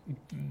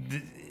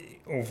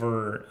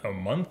 Over a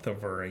month,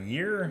 over a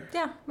year?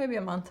 Yeah, maybe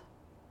a month.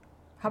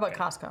 How about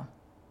Costco?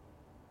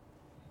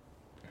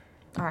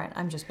 All right,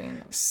 I'm just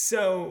being...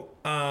 So,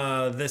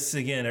 this,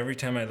 again, every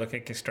time I look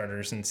at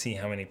Kickstarters and see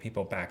how many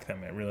people back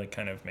them, it really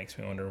kind of makes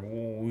me wonder,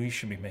 we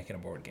should be making a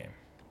board game.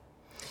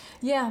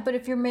 Yeah, but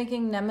if you're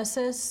making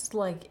Nemesis,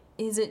 like,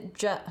 is it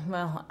just...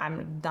 Well,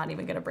 I'm not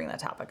even going to bring that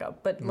topic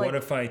up, but like... What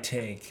if I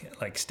take,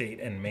 like, State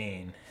and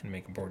Maine and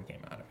make a board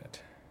game out of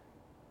it?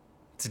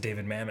 It's a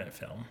David Mamet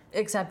film.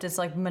 Except it's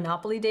like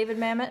Monopoly David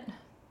Mamet?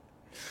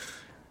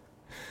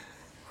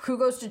 Who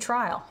goes to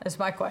trial, is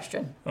my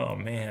question. Oh,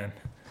 man.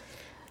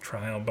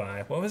 Trial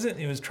by... What was it?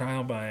 It was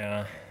trial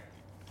by...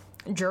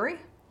 Jury?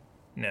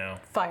 No.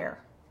 Fire.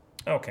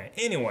 Okay.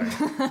 Anyway.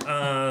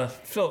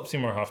 Philip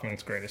Seymour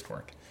Hoffman's greatest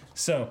work.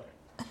 So,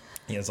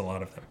 he has a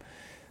lot of them.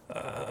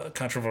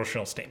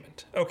 Controversial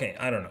statement. Okay,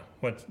 I don't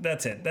know.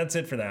 That's it. That's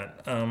it for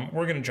that.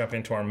 We're going to jump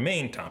into our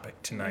main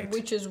topic tonight.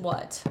 Which is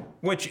what?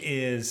 Which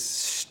is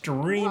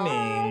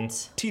streaming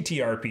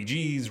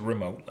TTRPGs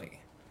remotely.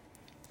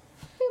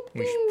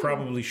 We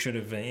probably should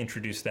have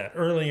introduced that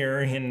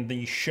earlier in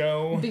the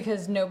show.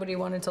 Because nobody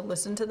wanted to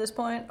listen to this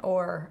point,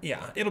 or...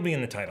 Yeah, it'll be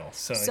in the title.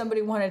 So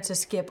somebody wanted to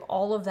skip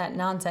all of that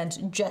nonsense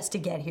just to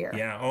get here.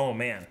 Yeah, oh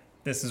man.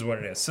 This is what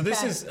it is. So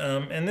this is,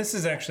 and this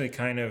is actually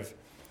kind of...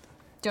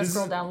 Just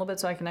scroll down a little bit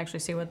so I can actually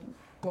see what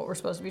we're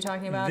supposed to be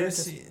talking about.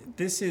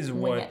 This is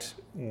what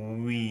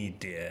we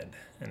did,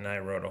 and I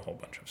wrote a whole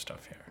bunch of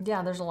stuff here.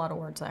 Yeah, there's a lot of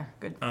words there.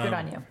 Good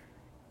on you.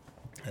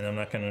 And I'm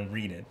not going to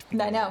read it.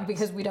 I know,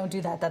 because we don't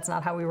do that. That's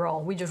not how we roll.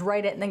 We just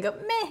write it and then go,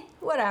 meh,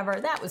 whatever,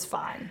 that was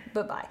fine.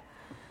 Bye-bye.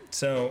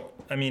 So,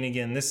 I mean,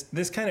 again,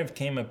 this kind of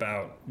came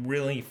about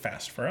really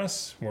fast for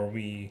us, where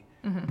we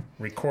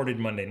recorded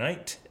Monday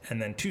night,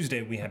 and then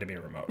Tuesday we had to be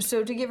remote.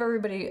 So to give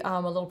everybody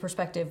a little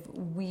perspective,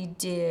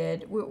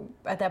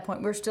 at that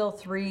point, we're still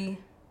 3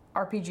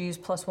 RPGs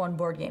plus 1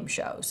 board game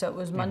show. So it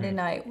was Monday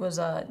night was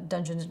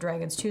Dungeons &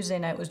 Dragons, Tuesday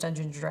night was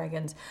Dungeons &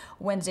 Dragons,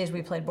 Wednesdays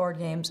we played board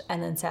games,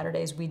 and then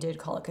Saturdays we did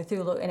Call of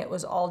Cthulhu, and it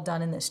was all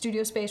done in the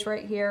studio space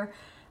right here.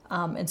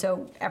 And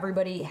so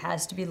everybody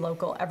has to be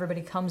local,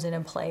 everybody comes in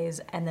and plays,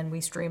 and then we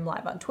stream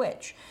live on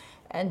Twitch.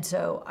 And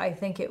so I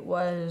think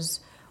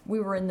we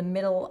were in the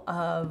middle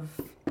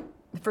of,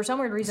 for some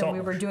weird reason,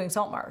 we were doing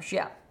Saltmarsh,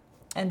 yeah.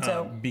 And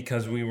so...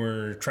 because we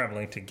were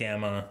traveling to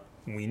Gamma,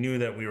 we knew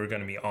that we were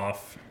going to be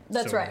off.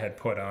 That's right. We had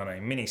put on a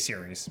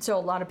mini-series. So a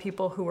lot of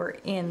people who were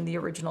in the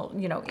original,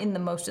 in the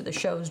most of the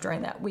shows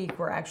during that week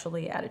were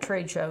actually at a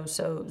trade show.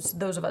 So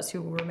those of us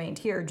who remained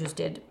here just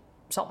did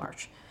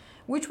Saltmarsh,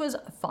 which was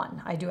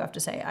fun, I do have to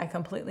say. I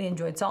completely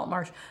enjoyed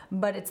Saltmarsh,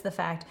 but it's the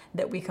fact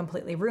that we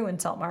completely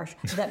ruined Saltmarsh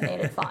that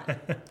made it fun.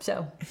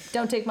 So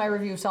don't take my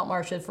review of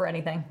Saltmarsh for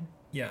anything.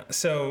 Yeah.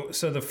 So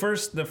the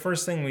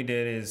first thing we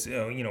did is,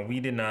 we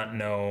did not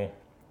know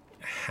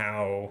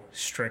how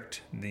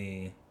strict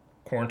the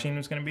quarantine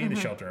was going to be, the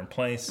shelter in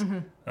place.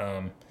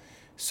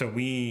 So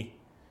we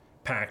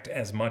packed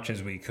as much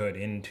as we could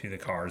into the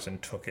cars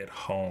and took it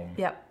home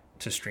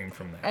to stream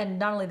from there. And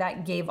not only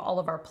that, gave all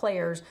of our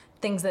players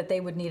things that they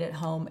would need at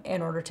home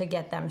in order to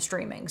get them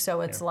streaming.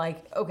 So it's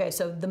like, okay,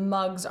 so the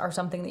mugs are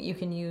something that you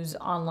can use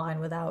online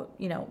without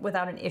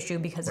an issue,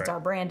 because it's our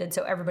branded.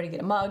 So everybody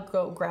get a mug,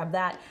 go grab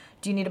that.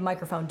 Do you need a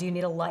microphone? Do you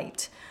need a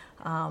light?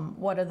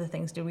 What other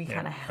things do we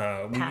kind of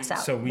pass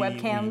out?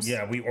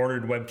 Webcams? We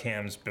ordered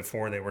webcams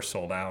before they were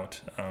sold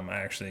out. I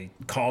actually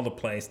called a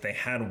place. They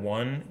had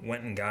one,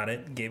 went and got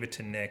it, gave it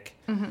to Nick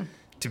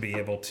to be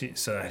able to,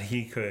 so that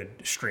he could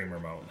stream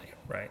remotely,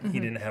 right?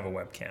 He didn't have a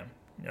webcam.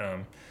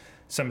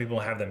 Some people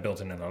have them built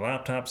into their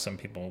laptops. Some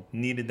people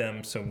needed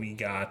them. So we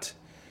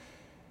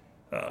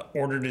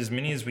ordered as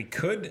many as we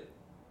could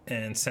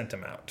and sent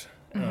them out.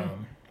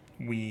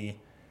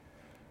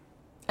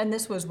 And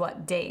this was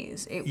what,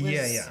 days? It was...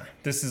 Yeah.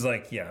 This is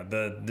like,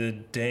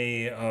 the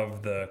day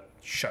of the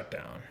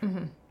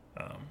shutdown.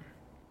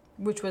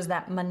 Which was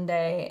that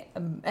Monday,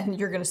 and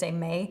you're going to say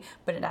May,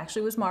 but it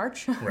actually was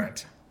March.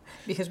 Right.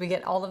 Because we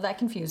get all of that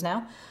confused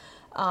now.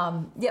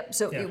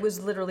 It was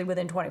literally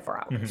within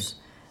 24 hours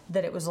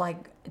that it was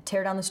like,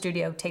 tear down the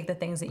studio, take the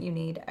things that you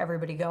need,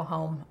 everybody go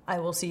home, I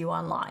will see you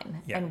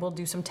online. And we'll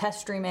do some test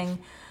streaming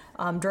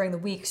during the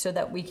week so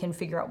that we can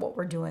figure out what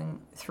we're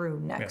doing through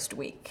next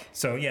week.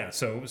 So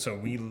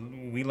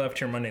we left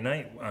here Monday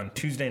night. On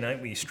Tuesday night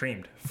we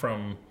streamed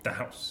from the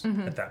house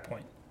at that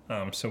point.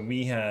 So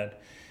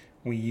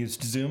we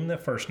used Zoom the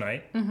first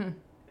night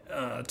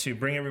to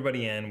bring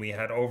everybody in. We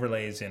had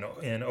overlays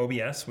in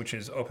OBS, which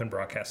is open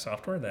broadcast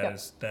software.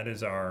 That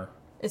is our...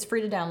 It's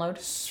free to download.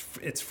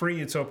 It's free.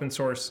 It's open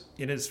source.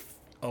 It is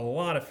a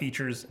lot of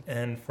features,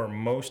 and for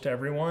most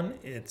everyone,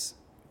 it's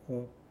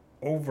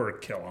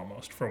overkill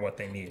almost for what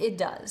they need. It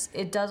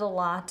does a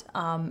lot,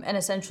 and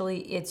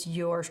essentially it's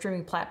your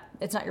streaming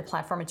it's not your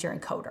platform, it's your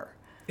encoder.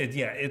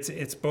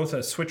 It's both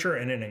a switcher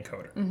and an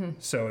encoder.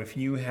 So if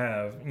you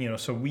have,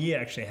 so we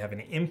actually have an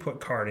input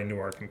card into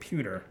our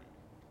computer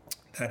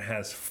that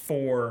has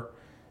 4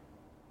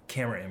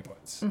 camera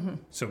inputs.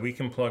 So we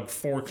can plug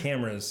 4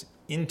 cameras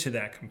into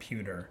that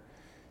computer,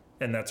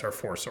 and that's our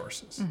 4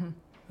 sources.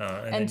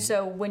 And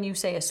so when you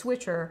say a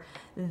switcher,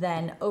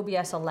 then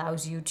OBS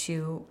allows you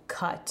to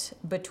cut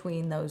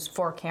between those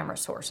 4 camera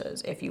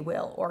sources, if you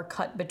will, or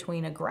cut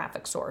between a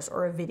graphic source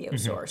or a video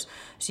source.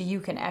 So you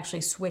can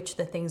actually switch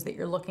the things that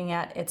you're looking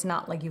at. It's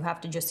not like you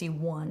have to just see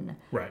one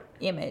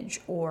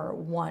image or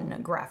one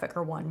graphic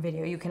or one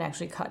video. You can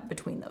actually cut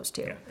between those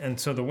two. Yeah. And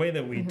so the way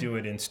that we do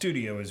it in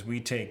studio is we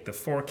take the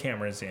 4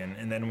 cameras in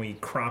and then we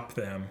crop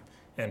them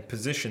and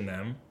position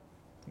them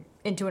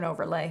into an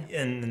overlay.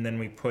 And then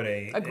we put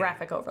a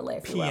graphic overlay,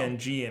 if you will.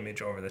 PNG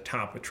image over the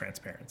top with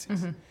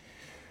transparencies.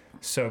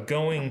 So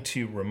going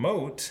to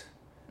remote,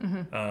 we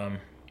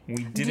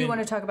didn't... Do you want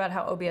to talk about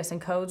how OBS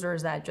encodes, or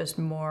is that just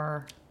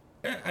more...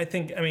 I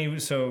think,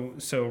 so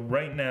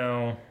right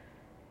now,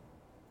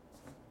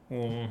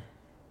 well...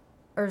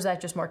 Or is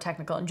that just more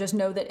technical? And just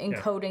know that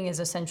encoding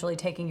is essentially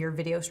taking your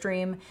video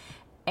stream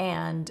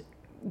and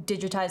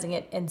digitizing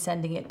it and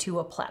sending it to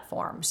a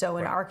platform. So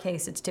in our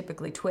case, it's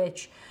typically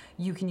Twitch.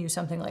 You can use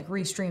something like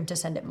Restream to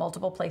send it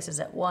multiple places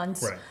at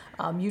once.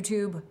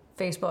 YouTube,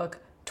 Facebook,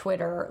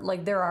 Twitter,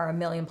 like there are a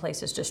million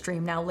places to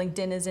stream. Now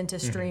LinkedIn is into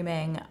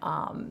streaming.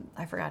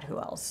 I forgot who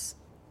else.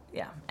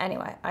 Yeah,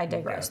 anyway, I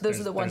digress. Those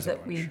are the ones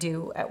that we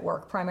do at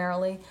work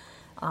primarily.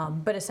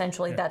 But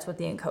essentially, that's what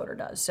the encoder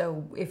does.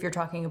 So if you're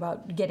talking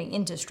about getting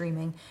into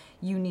streaming,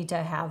 you need to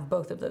have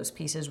both of those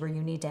pieces where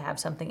you need to have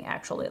something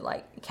actually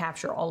like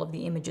capture all of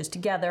the images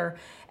together,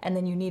 and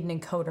then you need an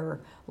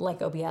encoder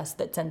like OBS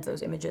that sends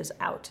those images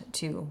out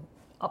to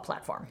a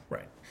platform.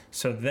 Right.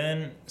 So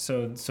then,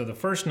 so the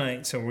first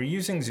night, so we're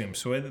using Zoom.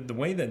 So the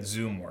way that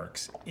Zoom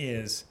works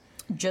is...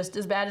 just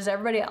as bad as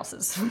everybody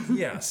else's.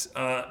 Yes.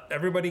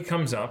 Everybody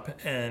comes up,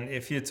 and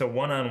if it's a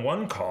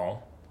one-on-one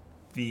call,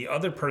 the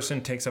other person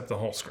takes up the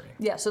whole screen.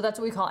 Yeah, so that's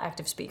what we call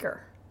active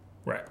speaker.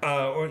 Right.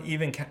 Or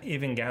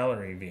even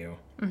gallery view.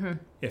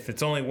 If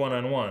it's only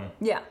one-on-one,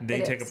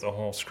 they take up the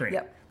whole screen.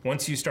 Yep.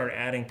 Once you start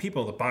adding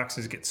people, the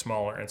boxes get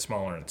smaller and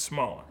smaller and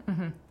smaller.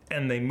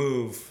 And they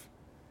move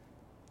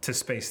to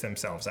space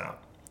themselves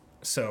out.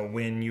 So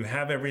when you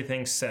have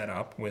everything set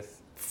up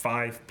with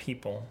 5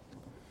 people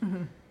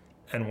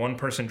and one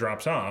person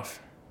drops off,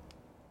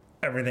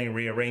 everything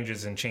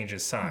rearranges and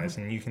changes size.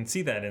 And you can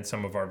see that in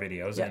some of our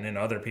videos and in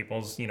other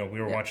people's, we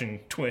were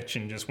watching Twitch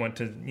and just went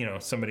to,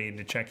 somebody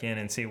to check in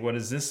and see what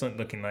is this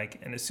looking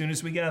like. And as soon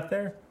as we got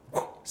there,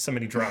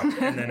 somebody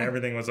dropped and then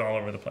everything was all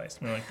over the place.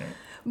 And we're like,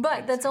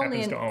 but that's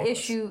only an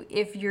issue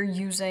if you're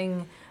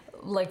using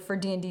like for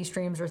D&D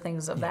streams or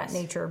things of that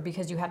nature,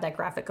 because you have that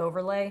graphic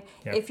overlay.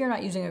 If you're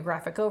not using a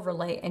graphic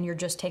overlay and you're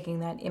just taking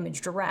that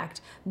image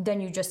direct,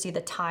 then you just see the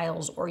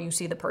tiles or you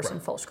see the person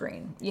full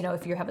screen,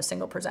 if you have a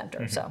single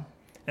presenter. So,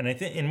 and I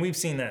think, and we've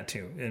seen that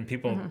too. And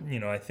people,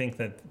 I think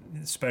that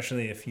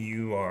especially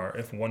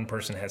if one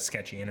person has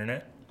sketchy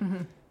internet,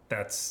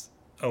 that's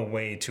a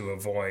way to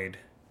avoid,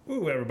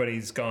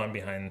 everybody's gone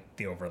behind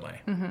the overlay.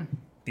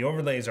 The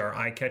overlays are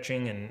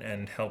eye-catching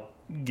and help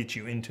get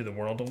you into the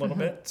world a little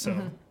bit.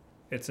 So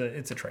it's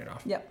a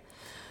trade-off. Yep.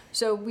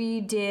 So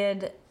we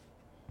did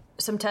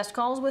some test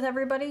calls with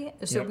everybody.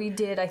 So we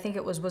did, I think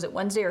it was it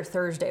Wednesday or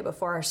Thursday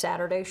before our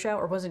Saturday show,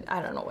 or was it,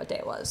 I don't know what day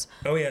it was.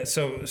 Oh yeah,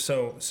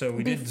 so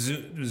we did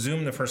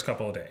Zoom the first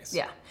couple of days.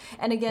 Yeah.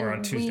 And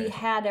again, we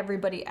had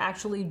everybody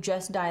actually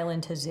just dial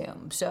into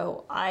Zoom.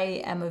 So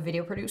I am a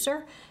video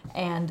producer,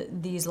 and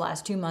these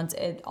last 2 months,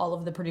 all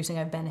of the producing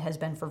has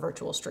been for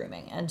virtual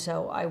streaming. And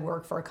so I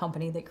work for a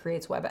company that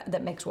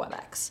that makes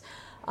WebEx.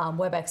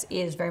 WebEx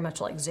is very much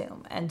like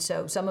Zoom. And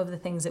so some of the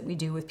things that we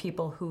do with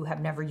people who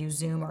have never used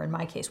Zoom, or in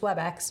my case,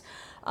 WebEx,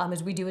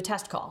 is we do a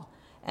test call.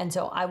 And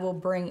so I will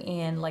bring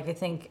in, I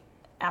think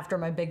after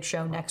my big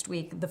show next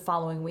week, the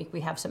following week,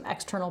 we have some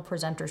external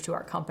presenters to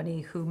our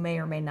company who may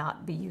or may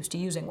not be used to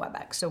using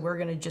WebEx. So we're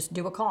going to just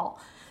do a call.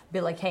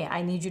 Be like, hey,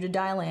 I need you to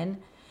dial in.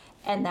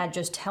 And that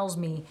just tells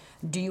me,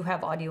 do you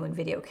have audio and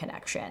video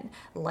connection?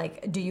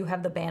 Do you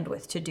have the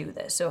bandwidth to do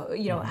this? So, do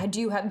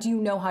you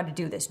know how to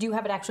do this? Do you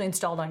have it actually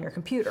installed on your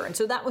computer? And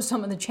so that was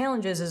some of the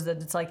challenges, is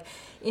that it's like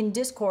in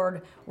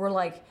Discord, we're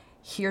like,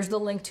 here's the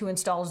link to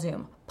install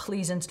Zoom.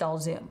 Please install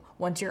Zoom.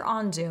 Once you're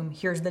on Zoom,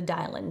 here's the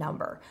dial-in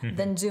number.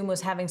 Then Zoom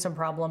was having some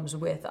problems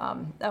with,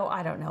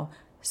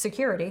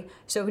 security.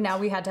 So now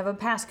we had to have a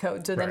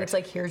passcode. So then it's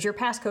like, here's your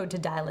passcode to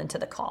dial into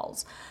the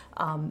calls.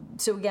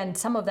 So again,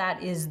 some of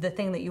that is the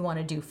thing that you want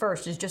to do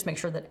first, is just make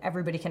sure that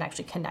everybody can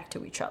actually connect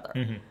to each other.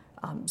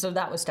 So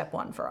that was step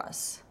 1 for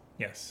us.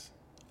 Yes.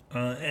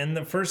 And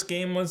the first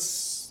game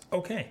was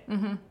okay.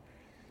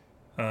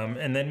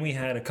 And then we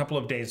had a couple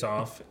of days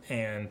off,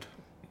 and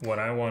what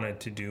I wanted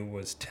to do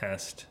was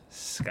test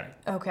Skype.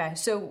 Okay.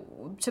 So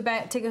to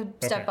take a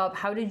step up,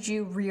 how did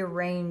you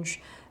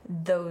rearrange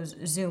those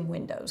Zoom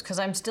windows? Because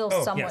I'm still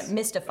somewhat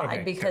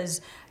mystified,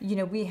 because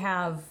we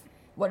have,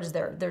 what is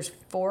there? There's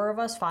 4 of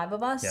us, 5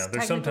 of us. Yeah,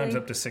 there's sometimes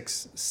up to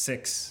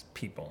six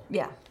people.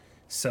 Yeah.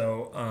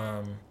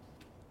 So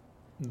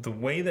the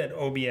way that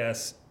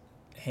OBS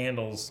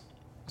handles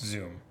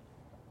Zoom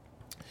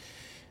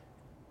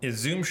is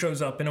Zoom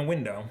shows up in a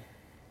window,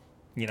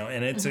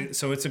 and it's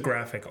it's a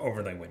graphic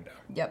overlay window.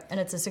 Yep, and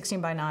it's a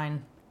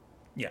 16:9.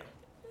 Yeah.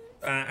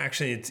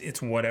 Actually,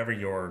 it's whatever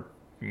your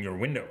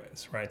window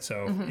is, right?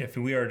 So if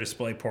we are a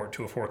DisplayPort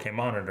to a 4K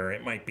monitor,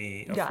 it might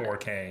be a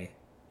 4K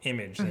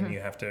image that you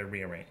have to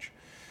rearrange.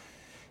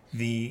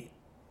 The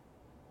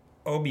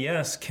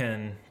OBS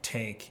can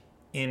take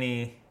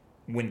any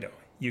window.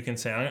 You can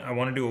say, I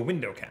want to do a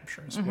window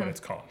capture, is what it's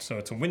called. So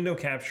it's a window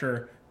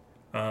capture,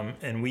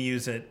 and we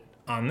use it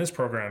on this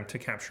program to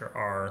capture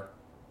our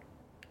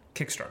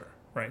Kickstarter,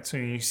 right? So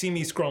you see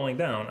me scrolling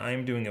down,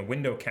 I'm doing a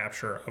window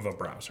capture of a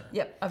browser.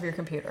 Yep, of your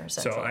computer,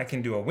 essentially. So I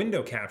can do a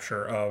window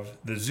capture of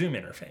the Zoom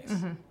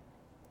interface.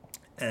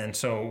 And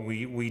so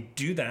we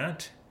do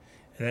that,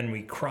 and then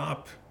we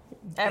crop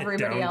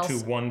everybody it down else to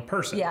one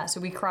person. Yeah, so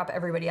we crop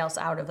everybody else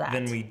out of that.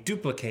 Then we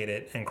duplicate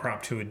it and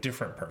crop to a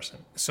different person.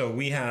 So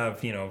we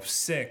have,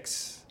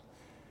 6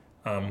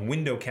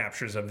 window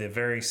captures of the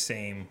very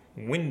same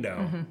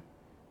window.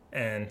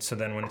 And so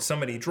then when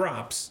somebody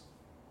drops,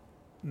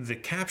 the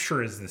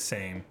capture is the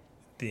same.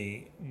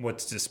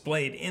 What's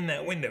displayed in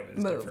that window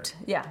is moved. different.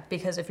 Yeah,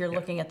 because if you're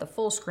looking at the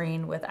full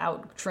screen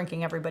without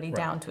shrinking everybody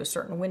down to a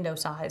certain window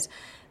size,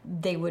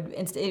 it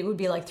would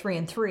be like 3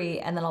 and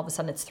 3, and then all of a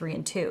sudden it's 3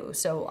 and 2.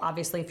 So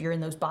obviously, if you're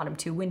in those bottom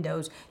 2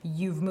 windows,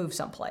 you've moved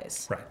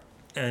someplace. Right.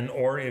 And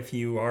or if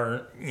you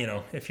are,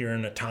 if you're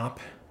in the top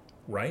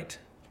right,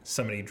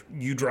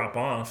 you drop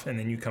off and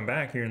then you come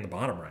back, you're in the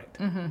bottom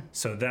right.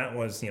 So that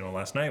was,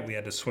 last night we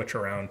had to switch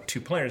around 2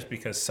 players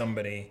because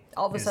somebody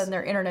all of a sudden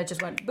their internet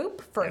just went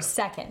boop for a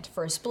second,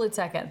 for a split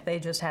second. They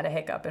just had a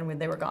hiccup and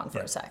they were gone for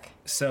a sec.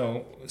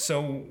 So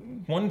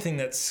one thing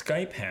that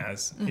Skype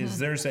has is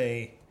there's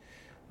a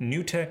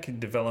New Tech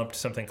developed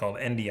something called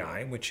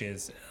NDI, which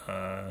is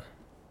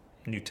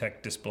New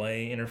Tech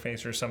Display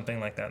Interface or something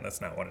like that. That's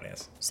not what it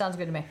is. Sounds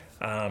good to me.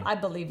 I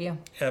believe you.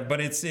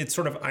 But it's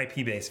sort of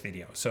IP-based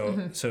video.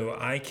 So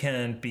I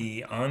can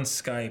be on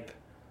Skype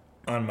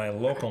on my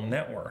local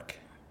network,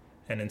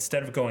 and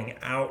instead of going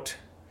out,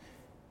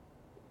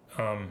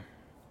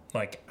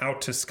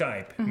 out to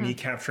Skype, me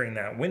capturing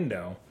that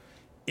window,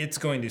 it's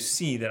going to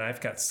see that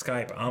I've got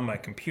Skype on my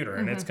computer,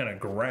 and it's going to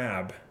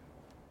grab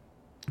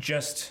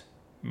just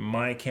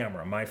my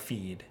camera, my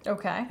feed,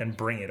 and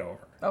bring it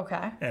over.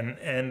 Okay.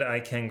 And I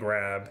can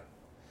grab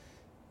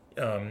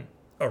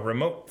a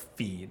remote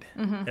feed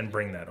and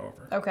bring that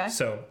over. Okay.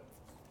 So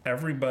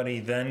everybody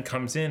then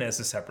comes in as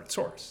a separate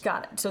source.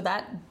 Got it. So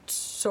that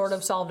sort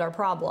of solved our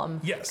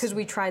problem. Yes. Because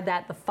we tried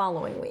that the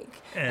following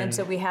week. And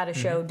so we had a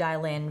show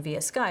dial in via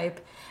Skype,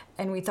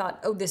 and we thought,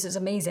 oh, this is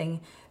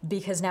amazing,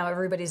 because now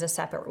everybody's a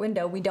separate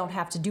window. We don't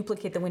have to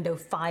duplicate the window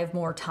 5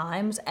 more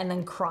times and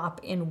then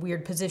crop in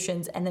weird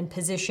positions and then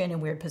position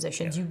in weird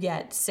positions. You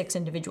get 6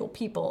 individual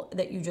people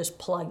that you just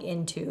plug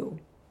into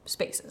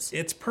spaces.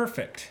 It's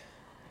perfect.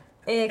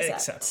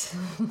 Except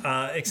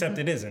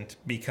it isn't,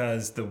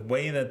 because the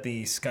way that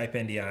the Skype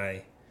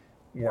NDI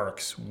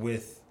works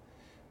with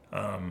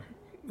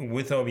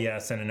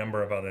OBS and a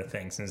number of other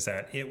things is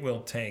that it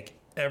will take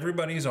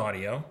everybody's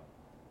audio.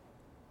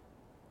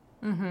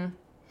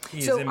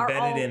 Is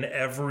embedded in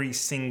every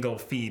single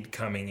feed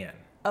coming in.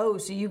 Oh,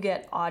 so you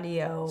get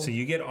audio. So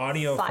you get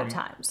audio 5 from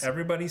times.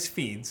 Everybody's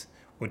feeds,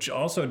 which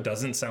also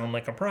doesn't sound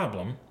like a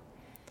problem.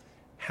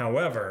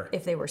 However,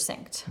 if they were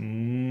synced,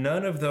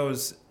 none of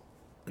those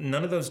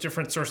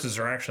different sources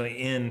are actually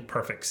in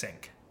perfect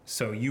sync.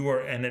 So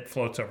and it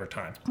floats over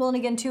time. Well, and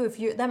again, too,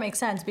 that makes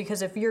sense,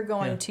 because if you're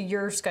going to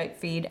your Skype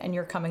feed and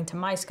you're coming to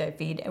my Skype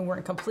feed and we're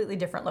in completely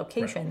different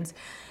locations,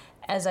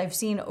 as I've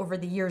seen over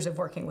the years of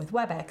working with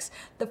WebEx,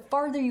 the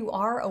farther you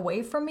are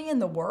away from me in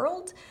the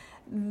world,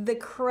 the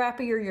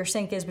crappier your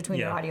sync is between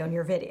your audio and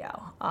your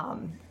video.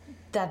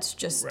 That's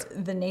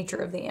just the nature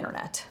of the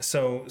internet.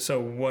 So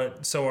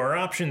our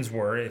options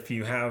were, if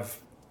you have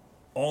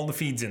all the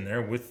feeds in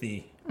there with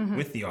the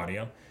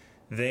audio,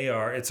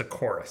 it's a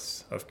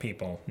chorus of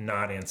people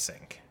not in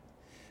sync.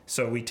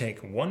 So we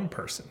take one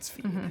person's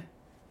feed.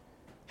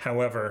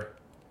 However,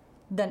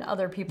 then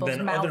other people's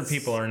mouths. Other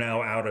people are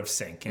now out of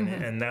sync,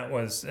 and that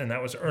was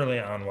early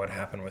on what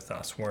happened with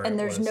us. And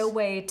there's no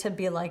way to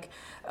be like,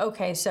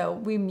 okay, so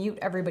we mute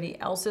everybody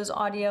else's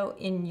audio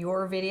in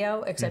your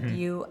video except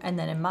you, and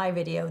then in my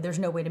video, there's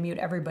no way to mute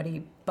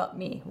everybody but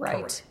me, right?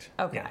 Correct.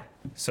 Okay. Yeah.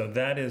 So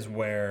that is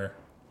where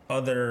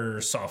other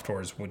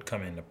softwares would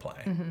come into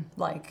play,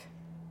 like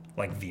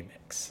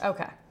vMix.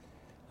 Okay.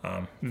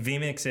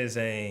 vMix is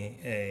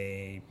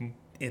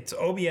it's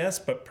OBS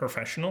but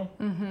professional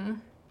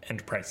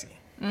and pricey.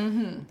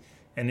 And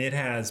it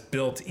has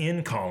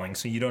built-in calling,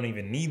 so you don't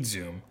even need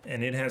Zoom.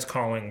 And it has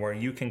calling where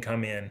you can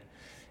come in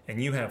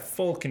and you have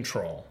full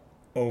control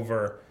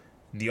over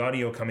the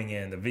audio coming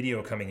in, the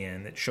video coming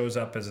in that shows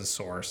up as a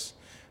source.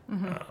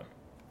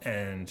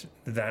 And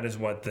that is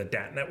what the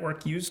DAT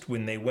network used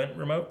when they went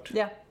remote.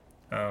 Yeah.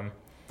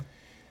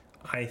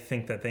 I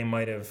think that they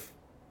might have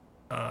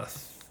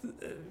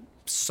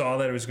saw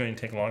that it was going to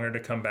take longer to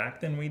come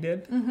back than we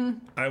did.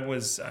 I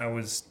was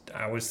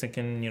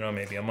thinking,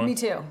 maybe a month. Me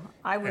too.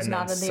 I was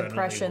not in the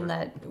impression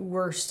that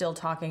we're still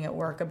talking at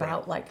work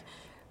about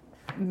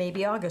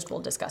maybe August we'll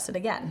discuss it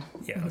again.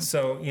 Yeah.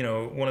 So,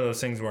 one of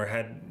those things where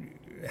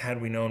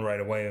had we known right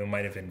away, we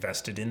might have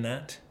invested in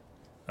that.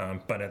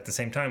 But at the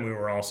same time, we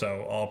were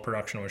also, all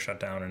production was shut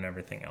down and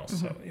everything else.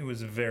 So it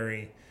was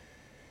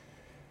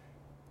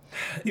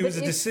it was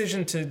a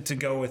decision to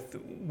go with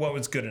what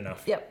was good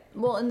enough. Yep.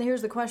 Well, and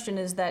here's the question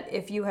is that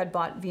if you had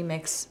bought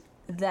vMix,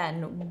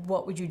 then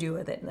what would you do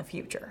with it in the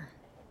future?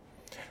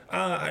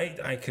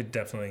 I could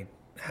definitely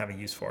have a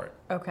use for it.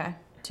 Okay.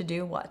 To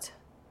do what?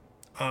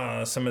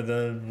 Some of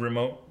the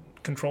remote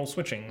control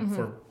switching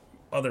for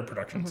other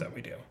productions that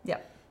we do.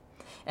 Yep.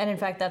 And in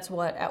fact, that's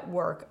what at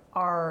work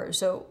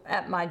so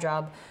at my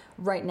job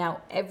right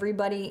now,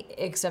 everybody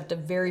except a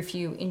very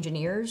few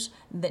engineers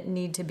that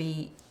need to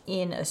be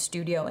in a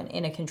studio and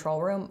in a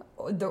control room,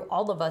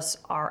 all of us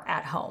are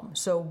at home.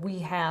 So we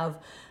have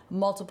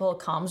multiple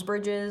comms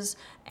bridges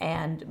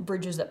and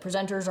bridges that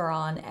presenters are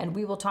on, and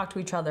we will talk to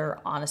each other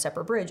on a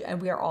separate bridge,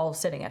 and we are all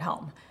sitting at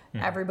home.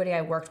 Everybody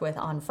I worked with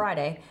on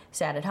Friday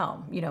sat at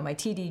home. You know, my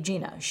TD,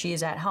 Gina, she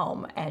is at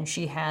home, and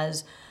she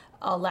has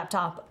a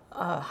laptop,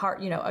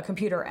 a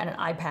computer, and an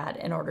iPad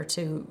in order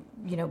to,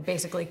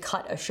 basically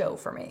cut a show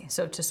for me.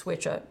 So to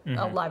switch a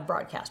live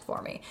broadcast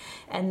for me.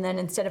 And then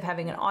instead of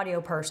having an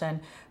audio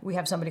person, we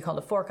have somebody called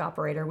a fork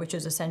operator, which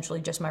is essentially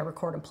just my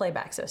record and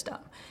playback system.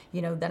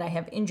 Then I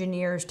have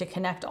engineers to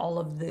connect all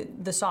of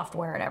the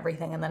software and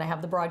everything. And then I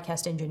have the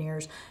broadcast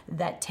engineers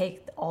that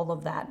take all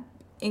of that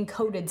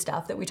encoded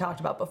stuff that we talked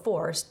about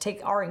before,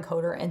 take our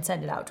encoder and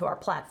send it out to our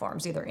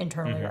platforms, either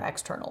internally or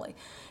externally.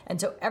 And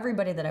so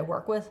everybody that I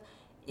work with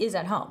is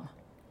at home.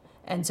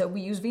 And so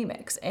we use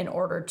vMix in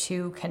order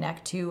to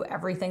connect to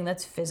everything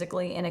that's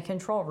physically in a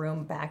control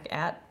room back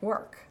at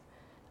work.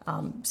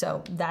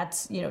 So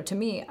that's, to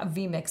me,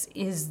 vMix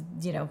is,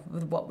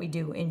 what we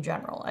do in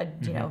general.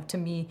 To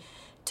me,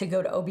 to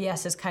go to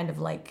OBS is kind of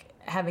like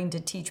having to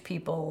teach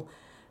people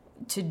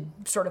to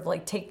sort of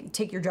like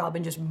take your job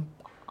and just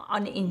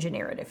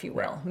un-engineer it, if you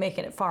will,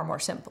 making it far more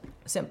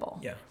simple.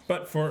 Yeah,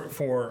 but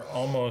for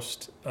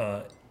almost,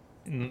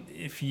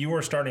 if you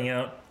are starting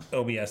out,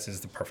 OBS is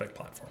the perfect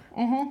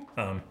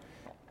platform.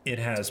 It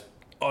has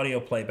audio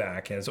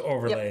playback, has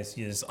overlays,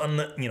 has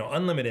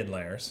unlimited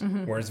layers,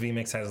 whereas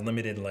vMix has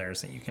limited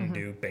layers that you can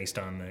do based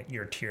on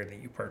your tier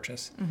that you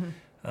purchase.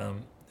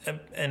 And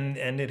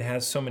it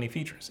has so many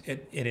features.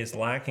 It is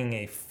lacking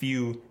a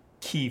few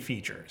key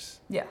features.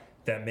 Yeah.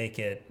 That make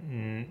it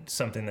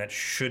something that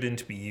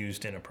shouldn't be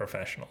used in a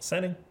professional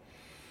setting.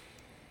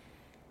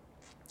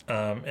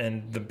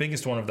 And the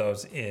biggest one of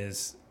those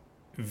is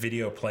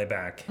video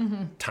playback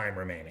time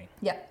remaining.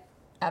 Yeah,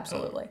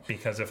 absolutely.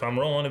 Because if I'm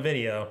rolling a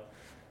video,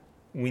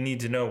 we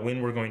need to know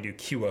when we're going to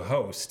cue a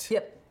host.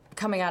 Yep,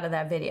 coming out of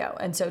that video.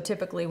 And so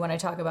typically when I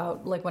talked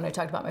about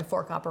my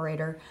fork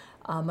operator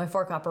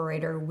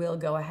will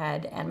go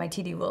ahead and my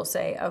TD will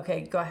say,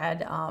 okay, go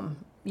ahead,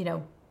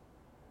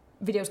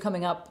 video's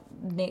coming up,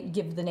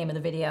 give the name of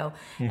the video,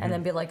 and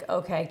then be like,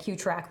 okay, cue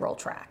track, roll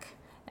track.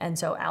 And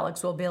so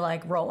Alex will be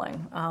like,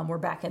 rolling. We're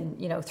back in,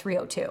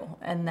 3:02,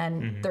 and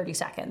then 30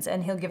 seconds,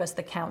 and he'll give us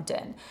the count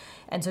in.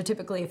 And so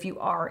typically, if you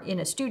are in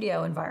a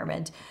studio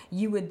environment,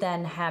 you would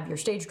then have your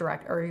stage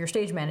director or your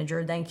stage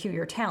manager then cue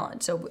your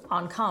talent. So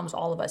on comms,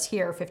 all of us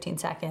hear 15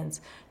 seconds,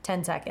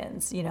 10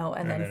 seconds,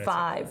 and then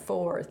 5,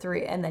 4,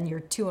 3, and then your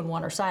 2 and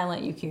 1 are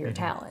silent. You cue your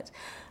talent.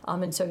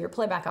 And so your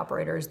playback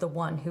operator is the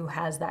one who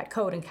has that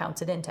code and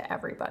counts it into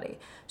everybody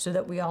so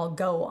that we all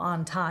go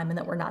on time and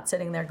that we're not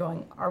sitting there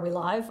going, are we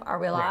live? Are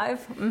we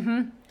live?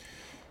 Right.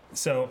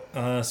 So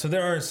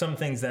there are some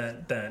things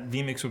that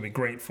vMix would be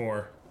great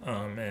for,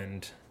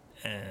 and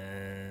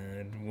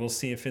we'll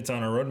see if it's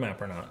on our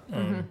roadmap or not.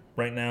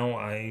 Right now,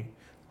 I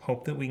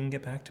hope that we can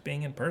get back to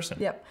being in person.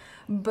 Yep.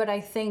 But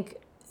I think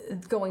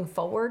going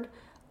forward,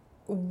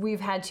 we've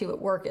had to, at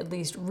work at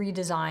least,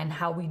 redesign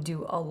how we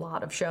do a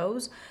lot of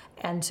shows.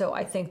 And so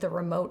I think the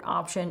remote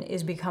option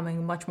is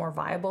becoming much more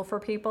viable for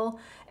people.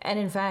 And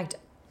in fact,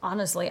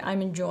 honestly,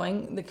 I'm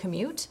enjoying the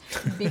commute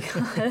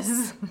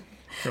because...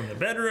 From the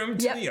bedroom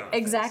to the office.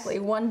 Exactly.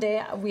 One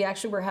day we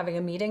actually were having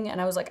a meeting and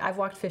I was like, I've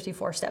walked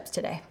 54 steps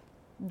today.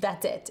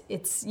 That's it.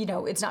 It's,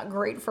 it's not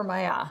great for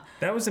my...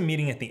 That was a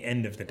meeting at the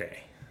end of the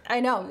day. I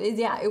know.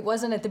 It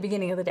wasn't at the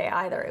beginning of the day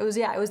either. It was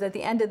at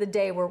the end of the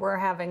day where we're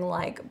having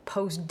like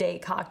post-day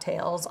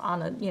cocktails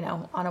on a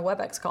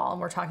WebEx call, and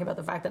we're talking about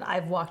the fact that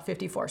I've walked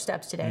 54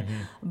 steps today,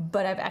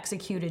 but I've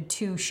executed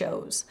 2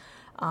 shows,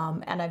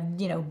 and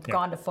I've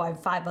gone to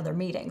five other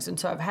meetings, and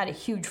so I've had a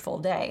huge full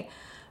day,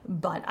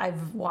 but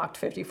I've walked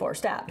 54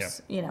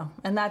 steps,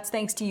 and that's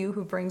thanks to you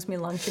who brings me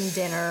lunch and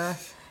dinner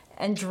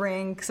and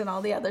drinks and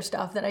all the other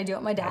stuff that I do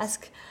at my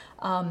desk.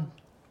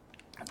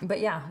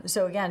 But yeah,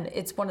 so again,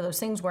 it's one of those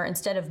things where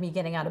instead of me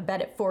getting out of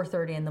bed at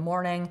 4:30 in the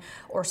morning,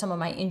 or some of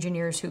my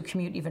engineers who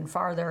commute even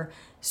farther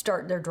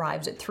start their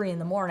drives at 3 in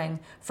the morning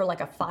for like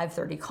a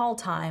 5:30 call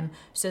time,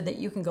 so that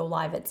you can go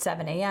live at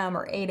 7 a.m.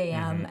 or 8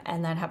 a.m.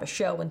 and then have a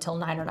show until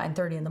 9 or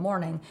 9:30 in the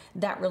morning,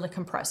 that really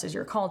compresses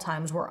your call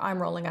times, where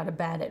I'm rolling out of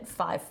bed at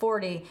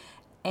 5:40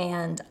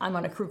 and I'm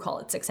on a crew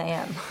call at 6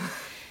 a.m.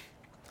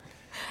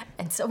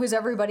 And so is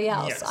everybody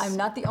else. Yes. I'm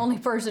not the only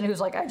person who's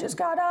like, I just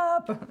got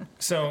up.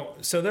 So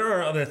there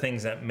are other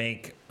things that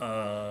make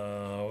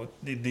the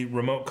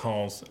remote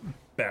calls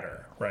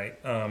better, right?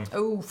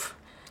 Oof.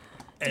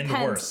 And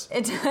Depends.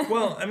 worse.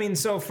 Well, I mean,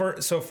 so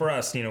for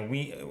us,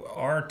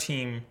 our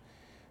team,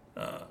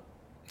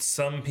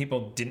 some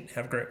people didn't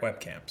have great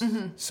webcams.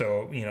 Mm-hmm.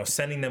 So,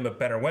 sending them a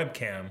better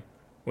webcam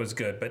was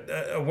good. But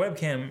a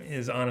webcam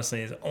is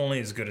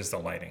only as good as the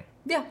lighting.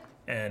 Yeah.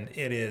 And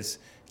it is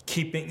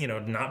keeping,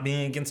 not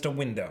being against a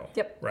window.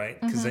 Yep.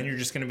 Right? Because then you're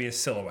just going to be a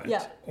silhouette.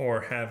 Yeah.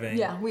 Or having...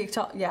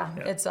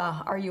 It's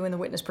are you in the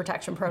witness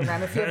protection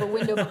program? If you have a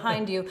window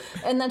behind you.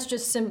 And that's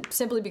just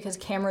simply because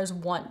cameras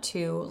want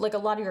to, like a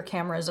lot of your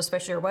cameras,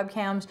 especially your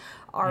webcams,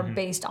 are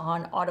based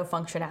on auto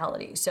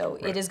functionality. So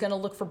it is going to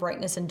look for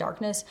brightness and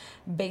darkness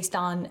based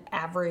on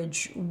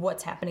average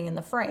what's happening in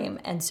the frame.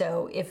 And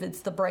so if it's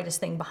the brightest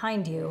thing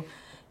behind you,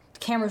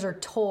 cameras are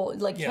told,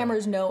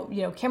 cameras know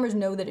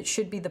that it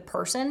should be the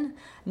person,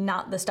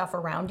 not the stuff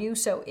around you.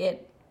 So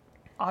it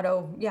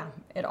auto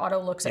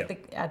looks at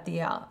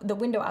the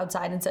window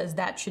outside and says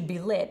that should be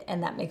lit,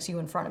 and that makes you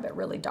in front of it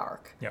really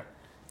dark. Yeah.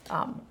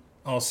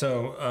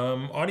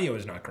 Also, audio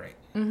is not great.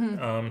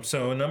 Mm-hmm.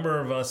 So a number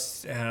of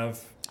us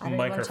have I don't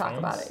microphones. want to talk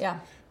about it.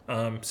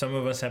 Yeah. Some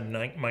of us have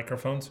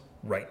microphones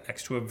right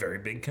next to a very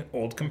big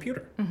old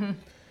computer. Mm-hmm.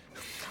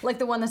 Like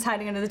the one that's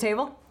hiding under the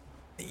table.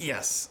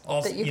 Yes.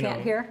 Also, that you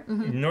can't hear?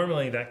 Mm-hmm.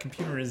 Normally that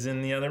computer is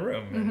in the other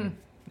room and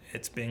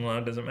it's being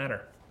loud doesn't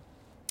matter.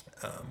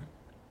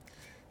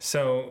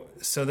 So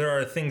there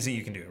are things that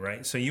you can do,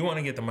 right? So you want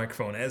to get the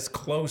microphone as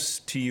close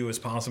to you as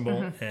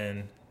possible.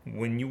 And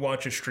when you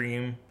watch a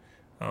stream,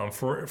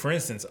 for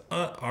instance,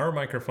 our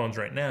microphones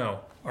right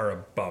now are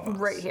above us.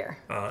 Right here.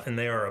 And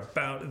they are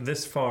about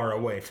this far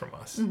away from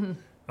us.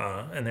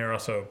 And they're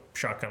also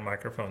shotgun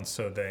microphones,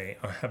 so they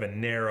have a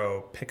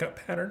narrow pickup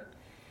pattern.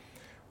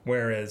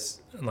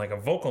 Whereas like a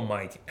vocal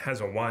mic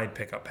has a wide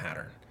pickup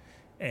pattern.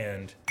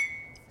 And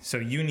so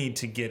you need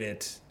to get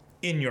it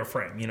in your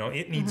frame.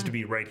 It needs to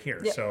be right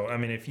here. Yep. So, I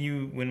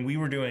mean, when we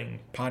were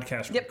doing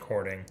podcast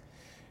recording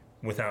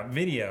without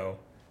video,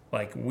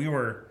 like we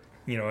were,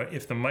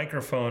 if the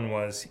microphone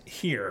was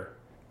here,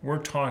 we're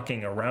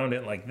talking around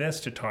it like this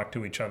to talk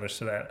to each other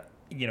so that,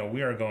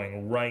 we are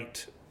going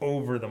right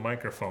over the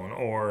microphone.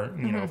 Or,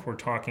 if we're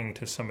talking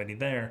to somebody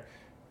there,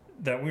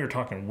 that we were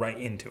talking right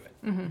into it.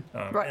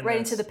 Right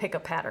into the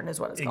pickup pattern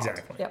is what it's called.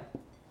 Exactly. Yep.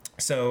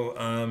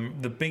 So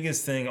the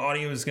biggest thing,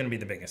 audio is going to be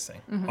the biggest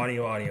thing.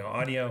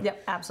 Audio.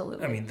 Yep,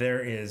 absolutely. I mean,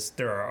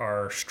 there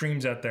are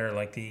streams out there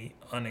like the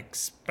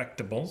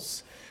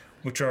Unexpectables,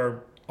 which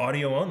are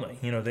audio only.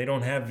 They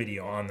don't have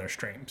video on their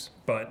streams,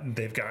 but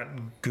they've got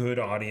good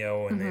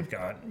audio and they've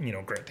got,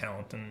 great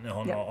talent and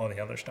all the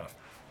other stuff.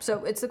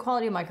 So it's the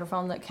quality of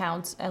microphone that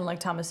counts, and like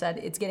Thomas said,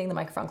 it's getting the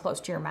microphone close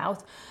to your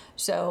mouth.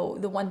 So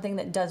the one thing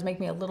that does make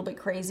me a little bit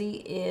crazy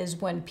is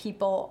when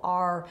people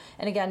are,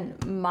 and again,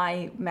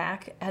 my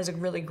Mac has a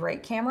really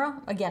great camera.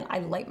 Again, I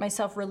light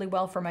myself really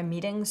well for my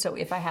meetings, so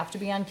if I have to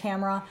be on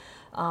camera,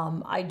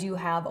 I do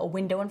have a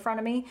window in front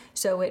of me,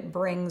 so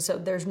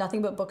there's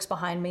nothing but books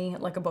behind me,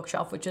 like a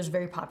bookshelf, which is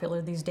very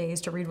popular these days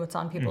to read what's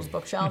on people's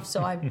bookshelves,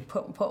 so I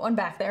put one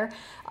back there.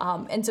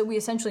 And so we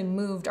essentially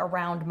moved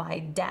around my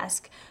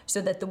desk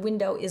so that the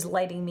window is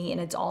lighting me and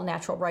it's all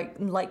natural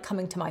light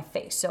coming to my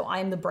face. So I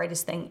am the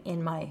brightest thing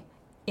in my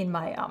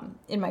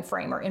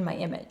frame or in my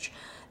image.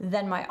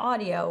 Then my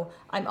audio,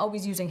 I'm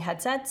always using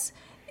headsets.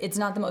 It's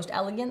not the most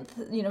elegant,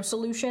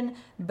 solution,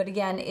 but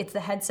again, it's the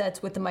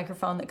headsets with the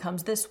microphone that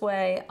comes this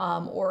way,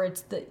 or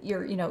it's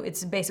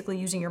it's basically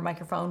using your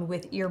microphone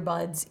with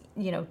earbuds,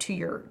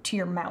 to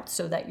your mouth,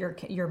 so that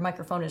your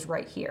microphone is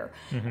right here,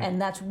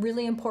 and that's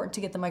really important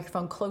to get the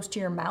microphone close to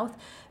your mouth,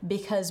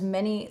 because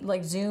many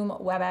like Zoom,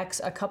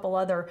 WebEx, a couple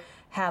other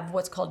have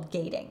what's called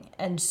gating,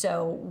 and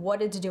so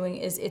what it's doing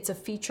is it's a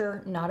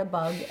feature, not a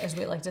bug, as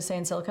we like to say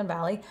in Silicon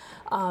Valley.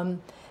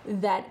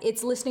 That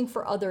it's listening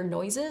for other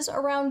noises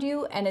around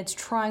you, and it's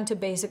trying to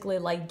basically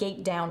like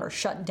gate down or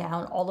shut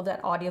down all of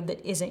that audio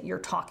that isn't your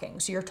talking.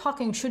 So your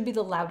talking should be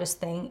the loudest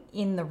thing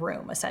in the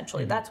room,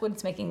 essentially. That's what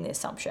it's making the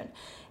assumption.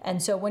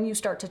 And so when you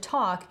start to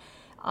talk,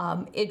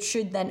 it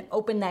should then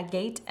open that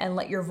gate and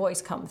let your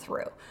voice come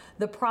through.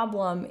 The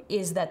problem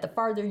is that the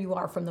farther you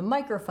are from the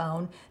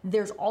microphone,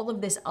 there's all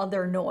of this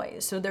other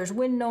noise. So there's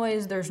wind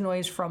noise, there's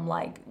noise from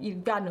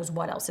God knows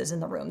what else is in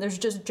the room. There's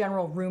just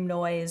general room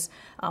noise,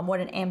 what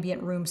an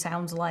ambient room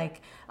sounds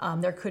like.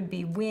 There could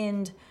be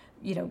wind,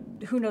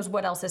 who knows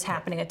what else is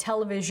happening, a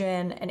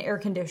television, an air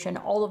condition,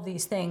 all of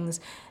these things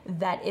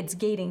that it's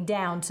gating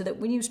down so that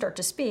when you start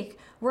to speak,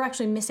 we're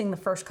actually missing the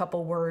first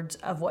couple words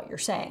of what you're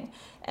saying.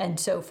 And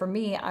so for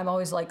me, I'm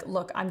always like,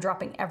 look, I'm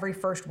dropping every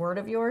first word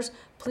of yours.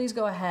 Please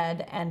go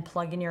ahead and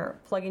plug in your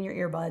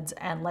earbuds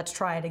and let's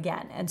try it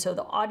again. And so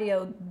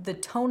the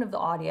tone of the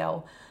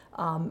audio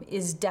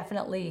is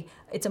definitely,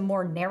 it's a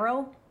more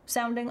narrow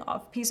sounding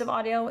piece of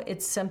audio.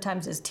 It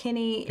sometimes is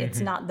tinny. It's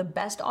not the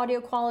best audio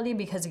quality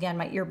because again,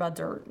 my earbuds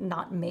are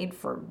not made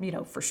for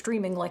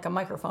streaming like a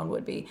microphone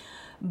would be.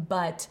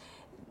 But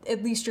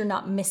at least you're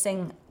not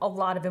missing a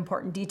lot of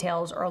important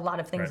details or a lot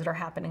of things that are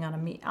happening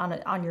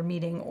on your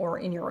meeting or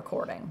in your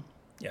recording.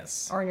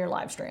 Yes. Or in your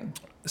live stream.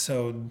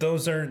 So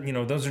those are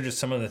just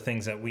some of the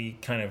things that we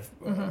kind of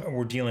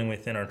were dealing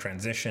with in our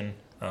transition.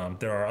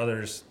 There are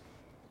others.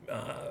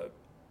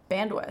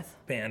 Bandwidth.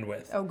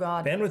 Oh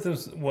God. Bandwidth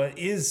is what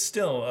is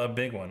still a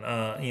big one.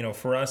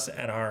 For us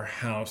at our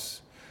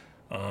house,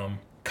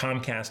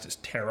 Comcast is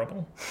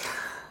terrible.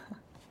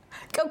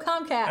 Go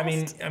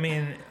Comcast. I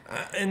mean,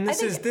 and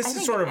this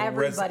is sort of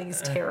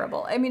everybody's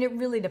terrible. I mean, it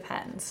really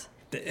depends.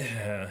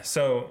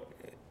 So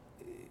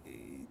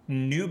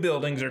new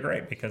buildings are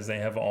great because they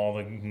have all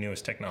the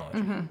newest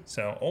technology.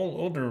 So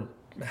older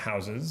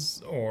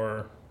houses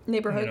or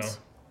neighborhoods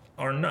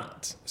are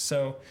not.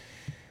 So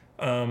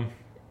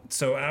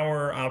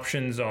our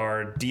options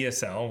are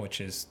DSL,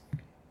 which is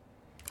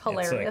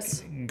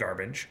hilarious, it's like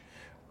garbage,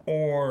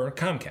 or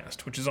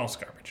Comcast, which is also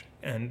garbage.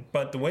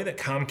 But the way that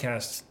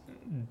Comcast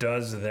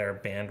does their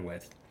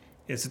bandwidth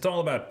is it's all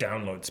about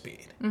download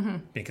speed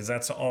because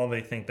that's all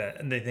they think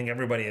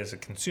everybody is a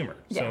consumer.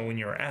 Yeah. So when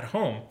you're at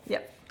home,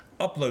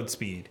 upload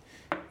speed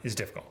is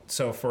difficult.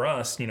 So for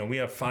us, we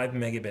have 5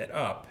 megabit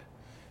up,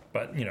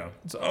 but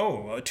it's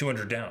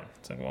 200 down.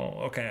 It's like, well,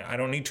 okay, I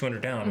don't need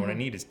 200 down. What I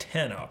need is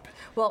 10 up.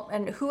 Well,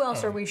 and who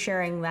else are we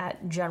sharing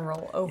that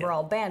general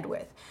overall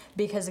bandwidth?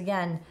 Because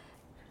again,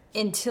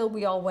 until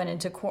we all went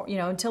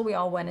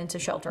into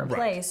shelter in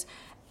place,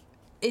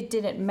 it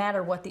didn't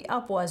matter what the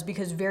up was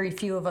because very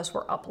few of us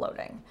were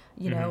uploading,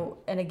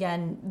 and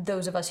again,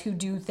 those of us who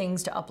do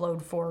things to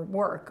upload for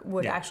work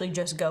would actually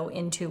just go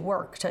into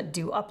work to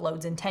do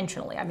uploads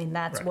intentionally. I mean,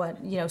 that's what,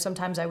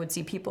 sometimes I would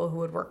see people who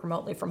would work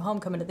remotely from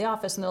home come into the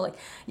office and they're like,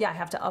 yeah, I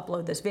have to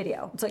upload this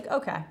video. It's like,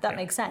 okay, that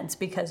makes sense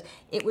because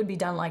it would be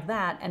done like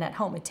that. And at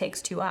home, it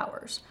takes 2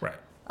 hours. Right.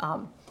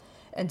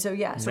 And so,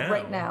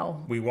 right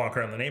now... we walk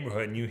around the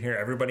neighborhood and you hear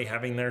everybody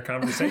having their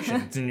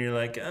conversations and you're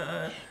like,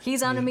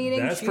 he's on a meeting,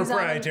 that's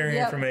proprietary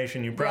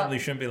information. You probably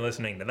shouldn't be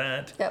listening to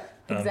that.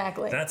 Yep,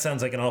 exactly. That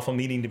sounds like an awful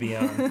meeting to be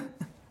on.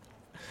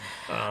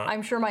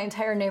 I'm sure my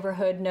entire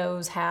neighborhood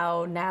knows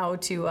how now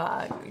to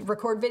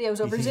record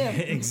videos over Zoom.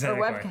 Exactly.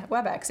 Or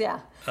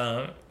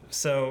WebEx,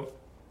 So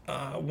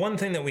one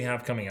thing that we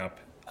have coming up...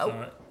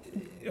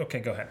 okay,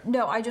 go ahead.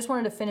 No, I just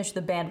wanted to finish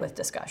the bandwidth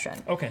discussion.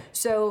 Okay.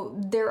 So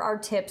there are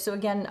tips. So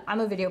again, I'm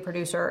a video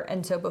producer,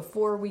 and so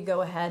before we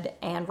go ahead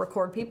and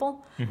record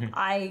people,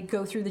 I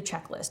go through the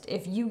checklist.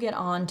 If you get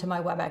on to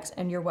my WebEx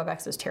and your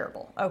WebEx is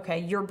terrible, okay,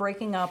 you're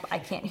breaking up, I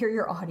can't hear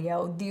your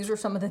audio, these are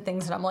some of the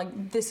things that I'm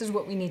like, this is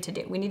what we need to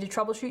do. We need to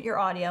troubleshoot your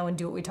audio and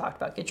do what we talked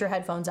about. Get your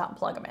headphones out and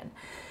plug them in.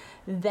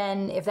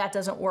 Then if that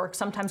doesn't work,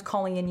 sometimes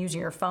calling in using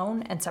your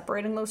phone and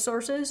separating those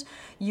sources,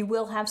 you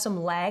will have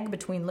some lag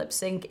between lip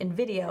sync and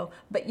video,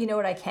 but you know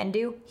what I can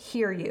do?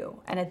 Hear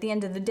you. And at the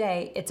end of the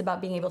day, it's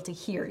about being able to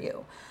hear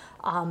you.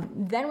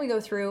 Then we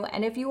go through,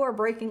 and if you are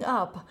breaking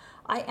up,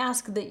 I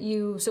ask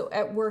that so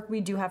at work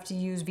we do have to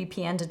use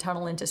VPN to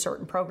tunnel into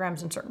certain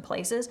programs in certain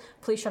places.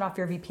 Please shut off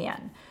your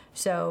VPN.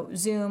 So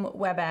Zoom,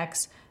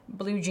 WebEx,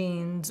 Blue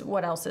Jeans,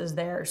 what else is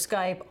there?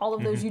 Skype, all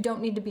of those, you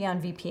don't need to be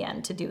on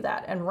VPN to do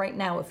that. And right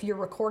now, if you're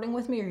recording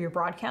with me or you're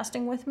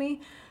broadcasting with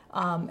me,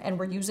 and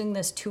we're using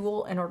this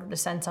tool in order to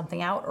send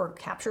something out or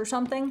capture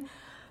something,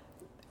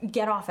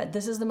 get off it.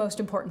 This is the most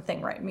important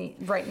thing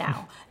right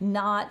now.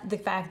 Not the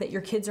fact that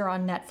your kids are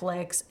on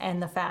Netflix and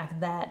the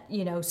fact that,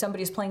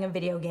 somebody's playing a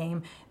video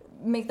game.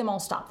 Make them all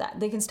stop that.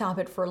 They can stop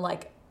it for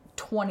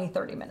 20,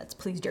 30 minutes.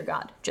 Please, dear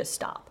God, just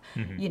stop.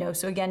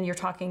 So again, you're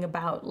talking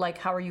about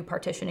how are you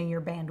partitioning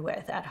your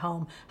bandwidth at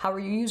home? How are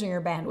you using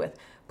your bandwidth?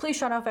 Please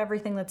shut off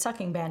everything that's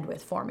sucking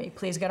bandwidth for me.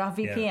 Please get off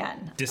VPN. Yeah.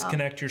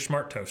 Disconnect your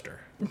smart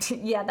toaster.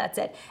 Yeah, that's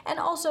it. And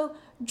also,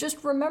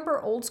 just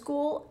remember old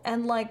school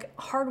and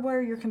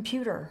hardwire your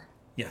computer.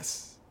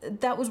 Yes.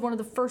 That was one of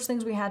the first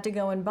things we had to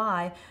go and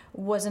buy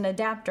was an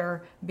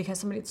adapter because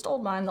somebody had stole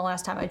mine the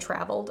last time I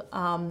traveled,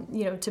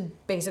 to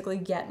basically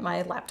get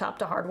my laptop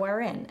to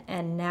hardwire in.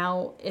 And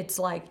now it's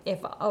if,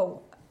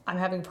 I'm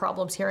having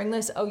problems hearing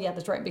this. Oh, yeah,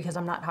 that's right, because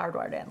I'm not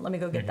hardwired in. Let me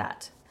go get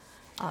that.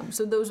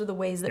 So those are the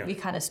ways that we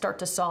kind of start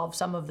to solve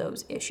some of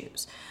those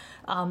issues.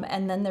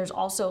 And then there's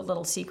also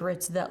little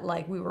secrets that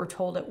we were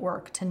told at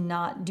work to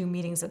not do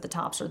meetings at the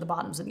tops or the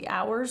bottoms of the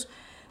hours,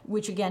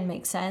 which again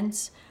makes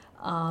sense.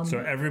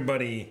 So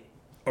everybody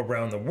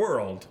around the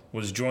world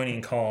was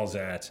joining calls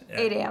at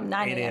 8 a.m.,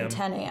 9 a.m.,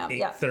 10 a.m.,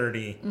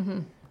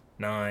 8:30,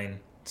 9.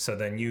 So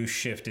then you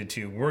shifted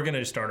to, we're going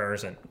to start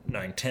ours at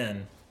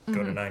 9:10,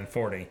 go to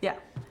 9:40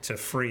 to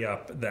free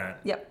up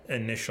that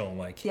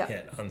initial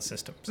hit on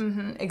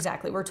systems.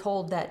 Exactly. We're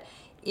told that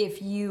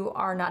if you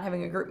are not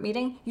having a group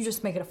meeting, you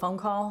just make it a phone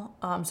call.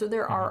 So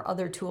there are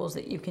other tools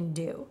that you can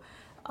do.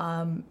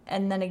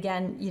 And then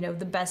again,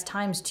 the best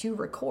times to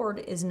record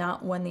is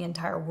not when the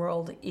entire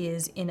world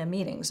is in a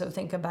meeting. So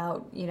think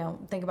about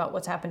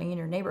what's happening in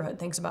your neighborhood.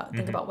 Think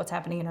about what's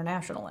happening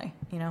internationally,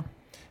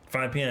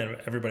 5 p.m.,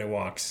 everybody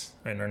walks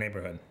in our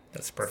neighborhood.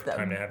 That's the perfect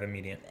time to have a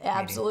meeting.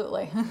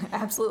 Absolutely.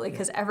 Absolutely.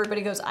 Because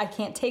everybody goes, I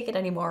can't take it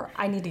anymore.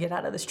 I need to get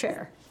out of this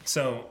chair.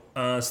 So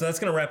that's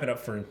going to wrap it up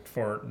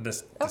for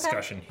this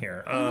discussion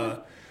here.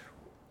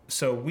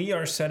 So we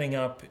are setting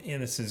up,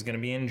 and this is going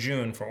to be in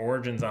June for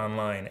Origins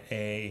Online,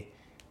 a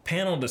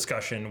panel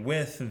discussion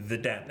with the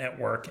DET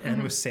Network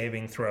and with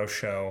Saving Throw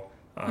Show.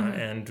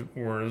 And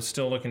we're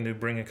still looking to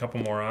bring a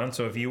couple more on.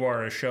 So if you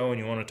are a show and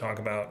you want to talk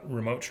about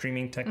remote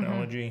streaming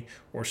technology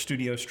or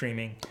studio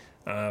streaming,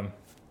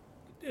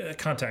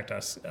 contact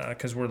us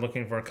because we're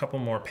looking for a couple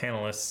more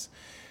panelists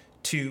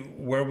to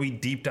where we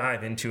deep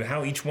dive into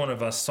how each one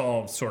of us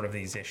solves sort of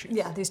these issues.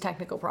 Yeah, these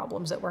technical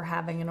problems that we're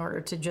having in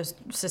order to just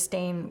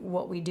sustain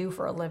what we do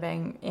for a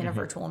living in a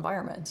virtual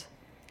environment.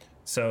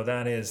 So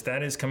that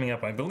is coming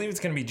up. I believe it's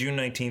going to be June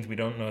 19th. We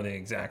don't know the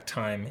exact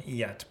time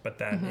yet, but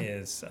that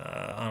is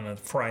on a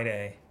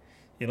Friday.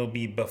 It'll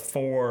be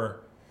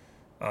before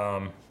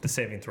the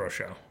Saving Throw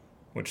Show,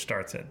 which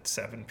starts at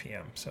 7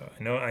 p.m. So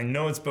I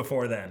know it's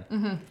before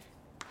then.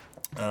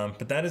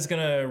 But that is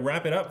going to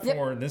wrap it up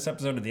for this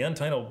episode of the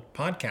Untitled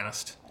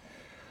Podcast.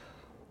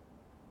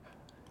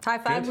 High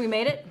five, we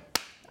made it.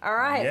 All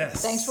right.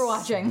 Yes. Thanks for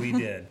watching. We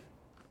did.